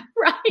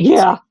 Right.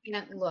 Yeah. I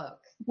can't look.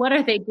 What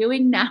are they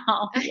doing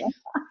now?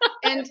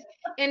 and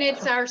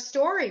it's our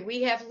story.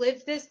 We have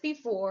lived this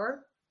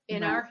before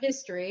in our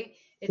history.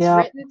 It's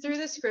written through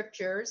the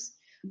scriptures.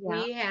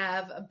 We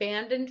have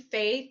abandoned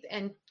faith,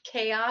 and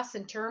chaos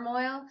and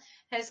turmoil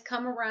has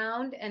come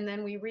around, and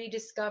then we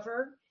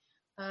rediscover.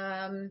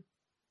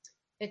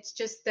 It's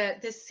just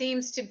that this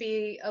seems to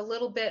be a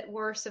little bit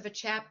worse of a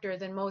chapter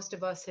than most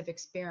of us have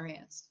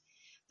experienced.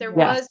 There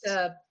was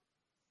a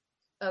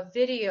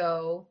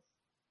video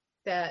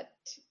that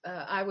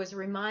I was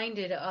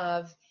reminded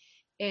of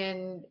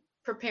in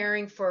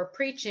preparing for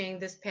preaching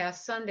this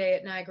past Sunday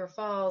at Niagara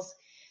Falls.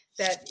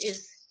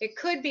 It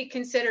could be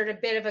considered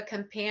a bit of a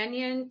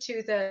companion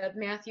to the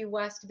Matthew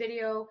West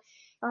video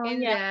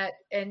that,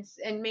 and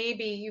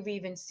maybe you've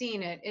even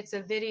seen it. It's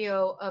a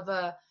video of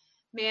a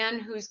man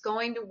who's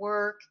going to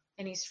work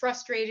and he's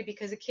frustrated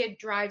because a kid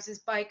drives his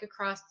bike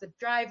across the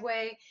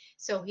driveway.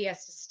 So he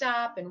has to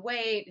stop and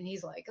wait. And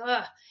he's like,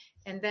 ugh.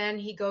 And then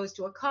he goes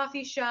to a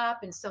coffee shop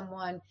and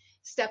someone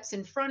steps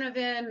in front of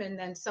him, and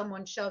then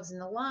someone shoves in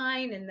the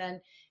line. And then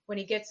when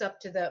he gets up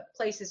to the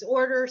place's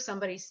order,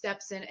 somebody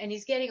steps in, and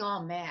he's getting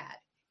all mad.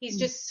 He's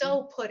just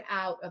so put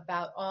out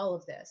about all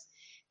of this.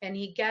 And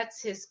he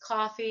gets his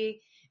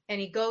coffee and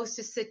he goes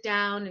to sit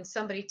down and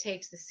somebody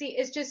takes the seat.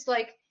 It's just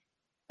like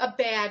a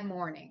bad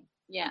morning.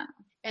 Yeah.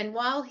 And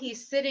while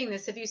he's sitting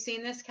this, have you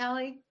seen this,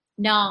 Kelly?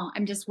 No,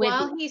 I'm just with you.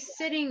 While he's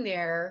sitting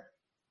there,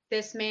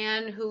 this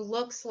man who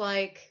looks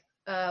like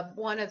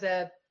one of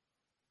the,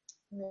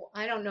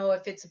 I don't know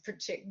if it's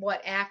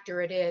what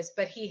actor it is,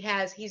 but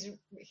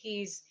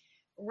he's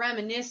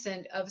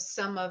reminiscent of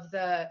some of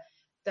the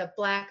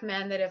black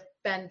men that have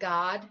been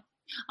God.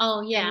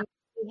 Oh yeah. And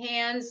he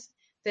hands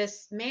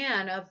this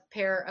man a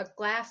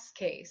glass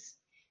case,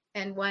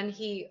 and when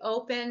he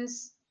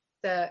opens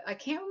I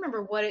can't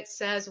remember what it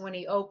says when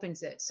he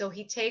opens it. So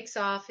he takes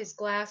off his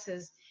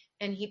glasses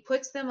and he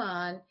puts them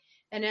on.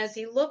 And as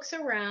he looks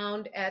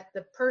around at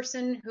the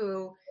person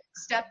who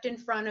stepped in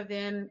front of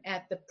him,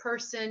 at the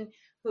person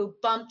who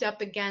bumped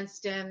up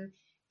against him,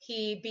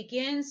 he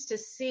begins to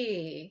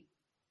see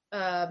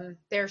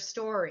their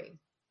story.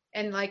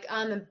 And like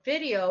on the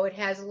video, it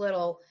has a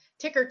little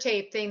ticker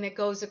tape thing that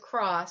goes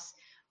across.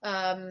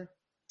 The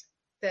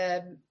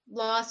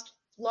lost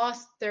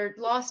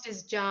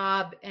his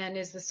job and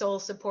is the sole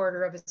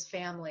supporter of his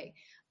family.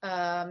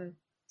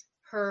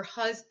 Her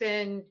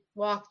husband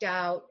walked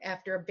out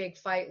after a big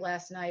fight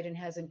last night and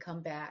hasn't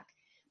come back.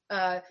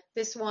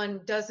 This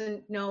one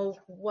doesn't know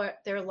what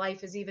their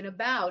life is even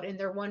about, and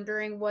they're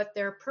wondering what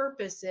their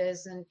purpose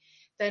is. And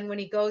then when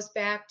he goes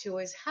back to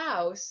his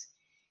house,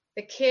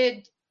 the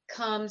kid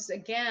comes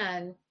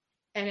again,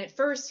 and at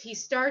first he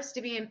starts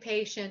to be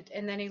impatient,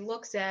 and then he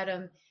looks at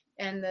him,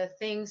 and the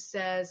thing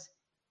says,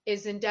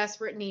 is in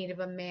desperate need of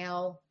an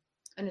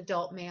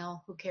adult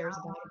male who cares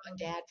about him, a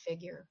dad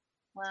figure.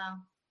 Wow.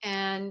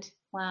 And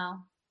wow.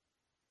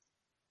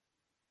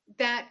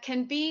 That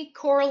can be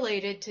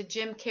correlated to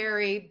Jim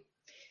Carrey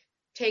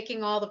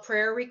taking all the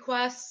prayer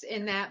requests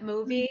in that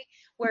movie,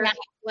 where Yeah. he,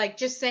 like,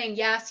 just saying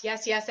yes,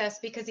 yes, yes, yes,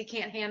 because he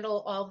can't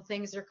handle all the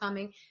things that are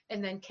coming,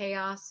 and then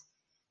chaos.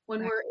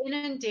 When we're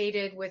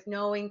inundated with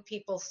knowing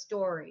people's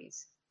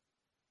stories,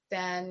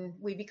 then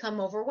we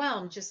become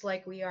overwhelmed, just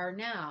like we are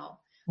now.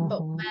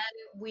 But when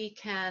we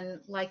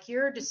can, like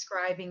you're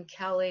describing,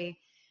 Kelly,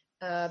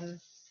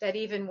 that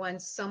even when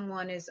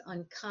someone is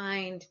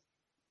unkind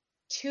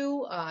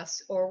to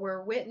us, or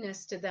we're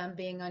witness to them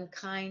being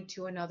unkind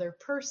to another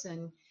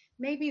person,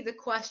 maybe the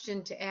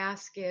question to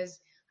ask is,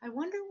 I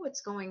wonder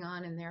what's going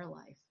on in their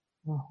life.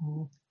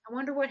 I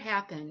wonder what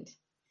happened.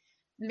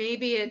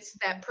 Maybe it's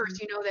that person,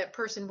 you know that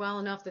person well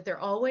enough that they're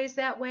always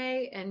that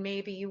way, and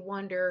maybe you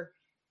wonder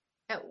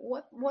at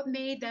what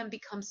made them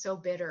become so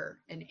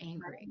bitter and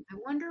angry. I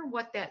wonder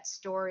what that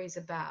story's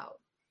about.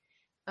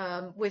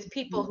 With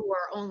people who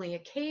are only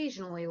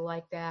occasionally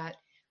like that,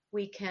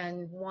 we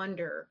can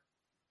wonder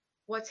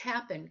what's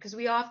happened, because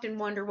we often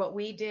wonder what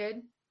we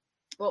did,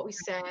 what we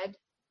said.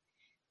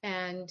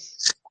 And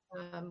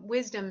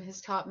wisdom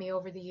has taught me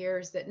over the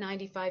years that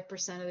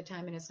 95% of the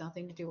time it has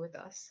nothing to do with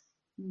us.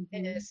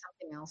 It is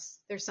something else.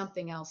 There's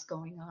something else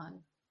going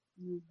on.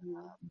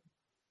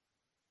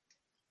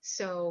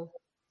 So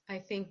I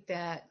think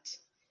that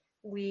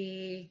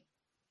we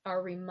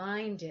are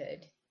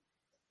reminded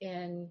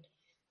in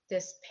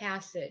this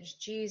passage,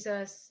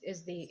 Jesus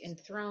is the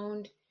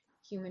enthroned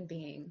human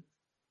being.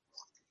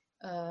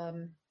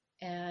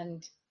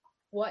 And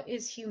what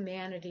is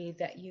humanity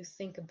that you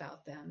think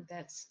about them?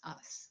 That's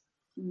us.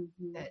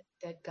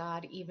 That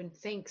God even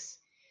thinks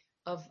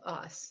of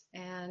us.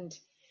 And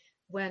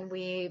when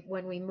we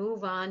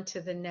move on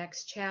to the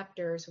next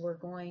chapters, we're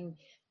going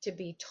to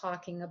be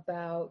talking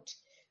about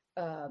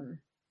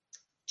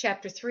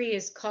chapter 3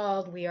 is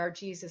called "We Are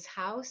Jesus'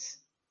 House"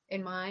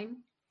 in mine.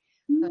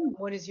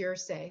 What does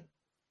yours say?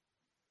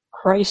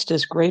 Christ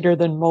is greater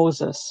than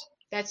Moses.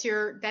 That's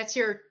your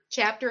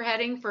chapter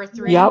heading for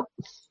 3. Yep.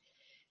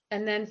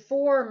 And then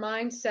 4,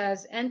 mine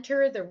says,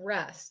 enter the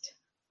rest.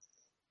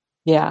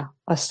 Yeah,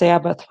 a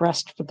Sabbath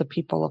rest for the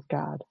people of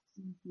God.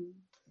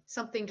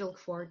 Something to look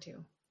forward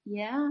to.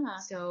 Yeah.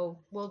 So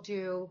we'll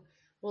do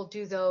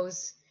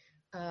those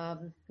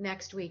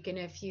next week. And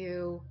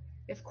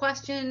if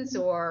questions,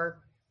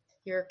 or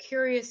you're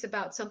curious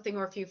about something,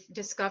 or if you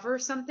discover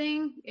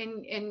something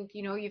and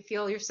you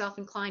feel yourself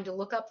inclined to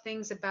look up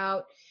things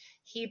about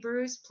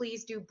Hebrews,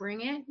 please do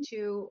bring it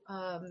to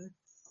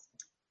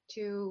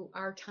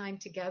our time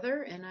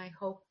together. And I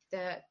hope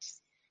that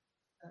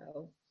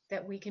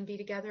we can be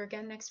together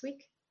again next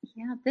week.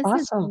 Yeah, this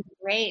Awesome. is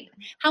great.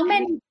 How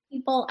many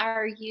people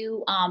are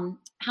you?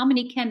 How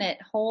many can it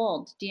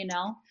hold? Do you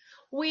know?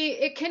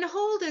 It can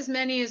hold as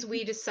many as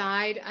we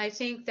decide. I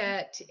think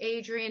that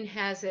Adrian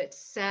has it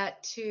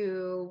set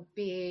to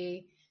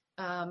be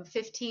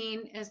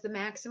 15 as the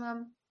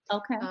maximum.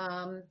 Okay.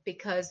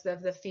 Because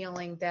of the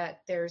feeling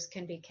that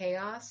can be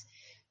chaos.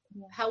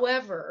 Yeah.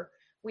 However,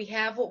 we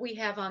have what we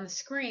have on the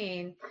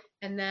screen,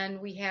 and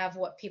then we have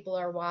what people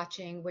are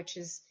watching, which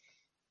is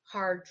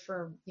hard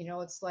for,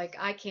 it's like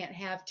I can't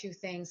have two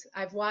things.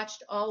 I've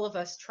watched all of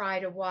us try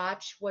to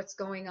watch what's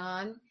going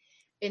on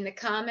in the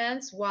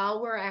comments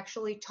while we're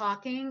actually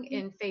talking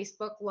in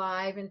Facebook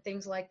Live and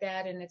things like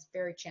that, and it's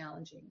very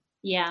challenging.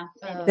 Yeah.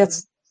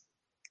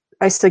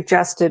 I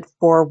suggested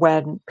for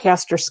when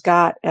Pastor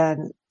Scott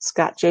and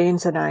Scott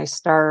James and I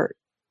start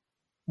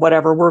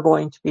whatever we're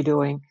going to be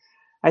doing,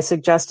 I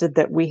suggested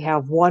that we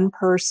have one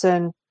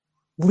person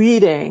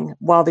leading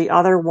while the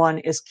other one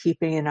is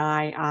keeping an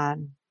eye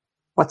on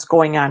what's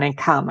going on in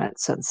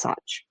comments and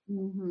such.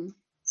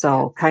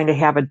 So kind of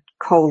have a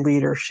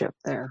co-leadership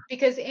there.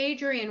 Because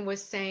Adrian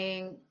was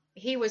saying,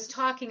 he was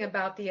talking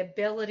about the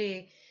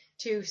ability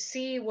to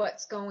see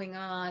what's going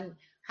on,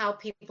 how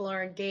people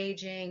are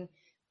engaging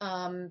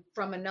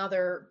from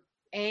another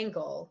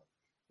angle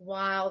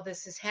while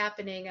this is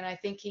happening. And I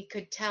think he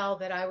could tell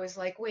that I was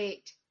like,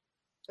 wait,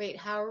 wait,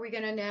 how are we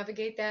going to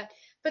navigate that?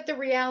 But the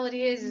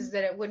reality is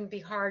that it wouldn't be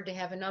hard to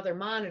have another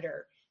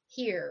monitor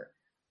here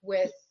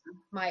with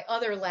my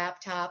other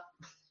laptop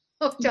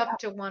hooked up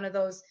to one of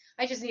those.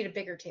 I just need a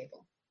bigger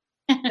table.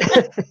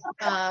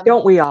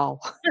 Don't we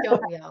all?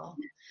 Don't we all?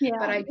 Yeah.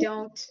 But I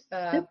don't.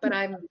 But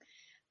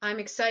I'm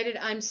excited.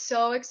 I'm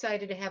so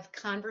excited to have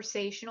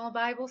conversational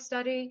Bible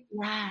study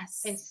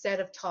Yes. instead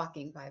of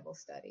talking Bible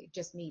study,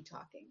 just me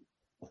talking.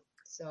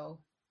 So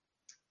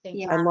thank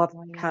you. I love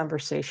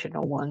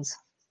conversational ones.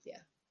 Yeah.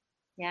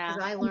 Yeah.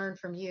 Because I learn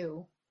from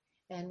you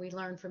and we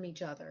learn from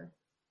each other.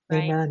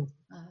 Right. Amen.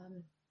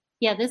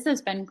 Yeah, this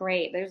has been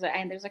great. There's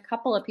a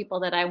couple of people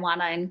that I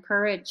want to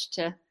encourage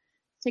to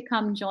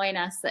come join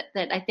us that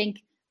I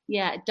think,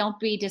 yeah, don't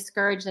be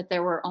discouraged that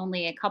there were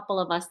only a couple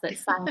of us that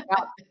signed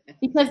up,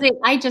 because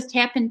I just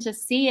happened to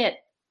see it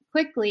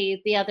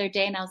quickly the other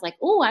day and I was like,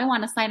 oh, I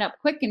want to sign up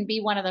quick and be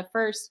one of the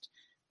first.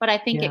 But I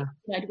think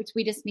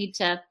we just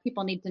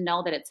people need to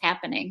know that it's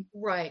happening.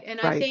 Right.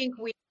 And I think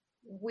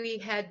we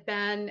had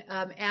been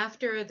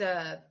after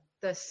the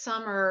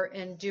summer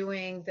and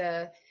doing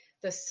the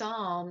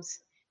Psalms,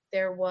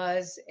 there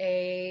was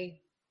a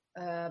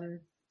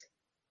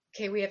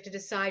okay, we have to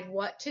decide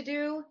what to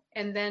do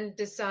and then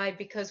decide,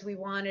 because I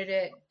wanted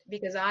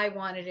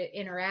it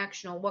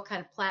interactional, what kind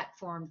of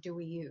platform do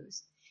we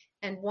use?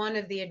 And one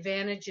of the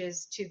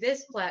advantages to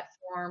this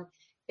platform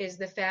is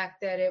the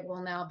fact that it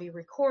will now be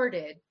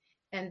recorded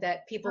and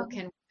that people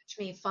can watch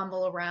me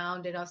fumble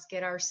around and us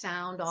get our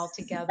sound all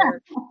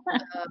together.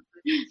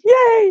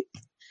 Yay!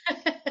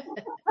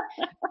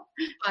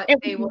 But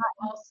they will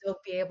also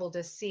be able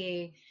to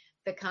see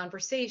the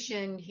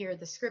conversation, hear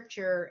the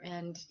scripture,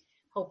 and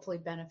hopefully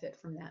benefit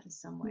from that in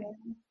some way.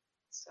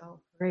 So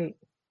great.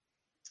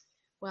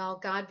 Well,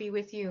 God be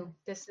with you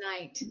this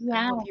night. Yeah.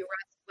 I hope you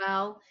rest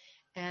well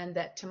and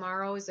that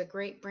tomorrow is a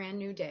great brand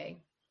new day.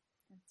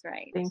 That's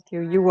right. Thank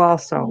you. You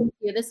also. Thank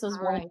you. This was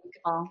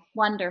wonderful.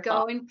 Wonderful.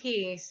 Go in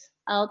peace.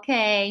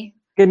 Okay.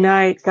 Good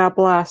night. God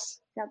bless.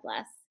 God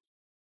bless.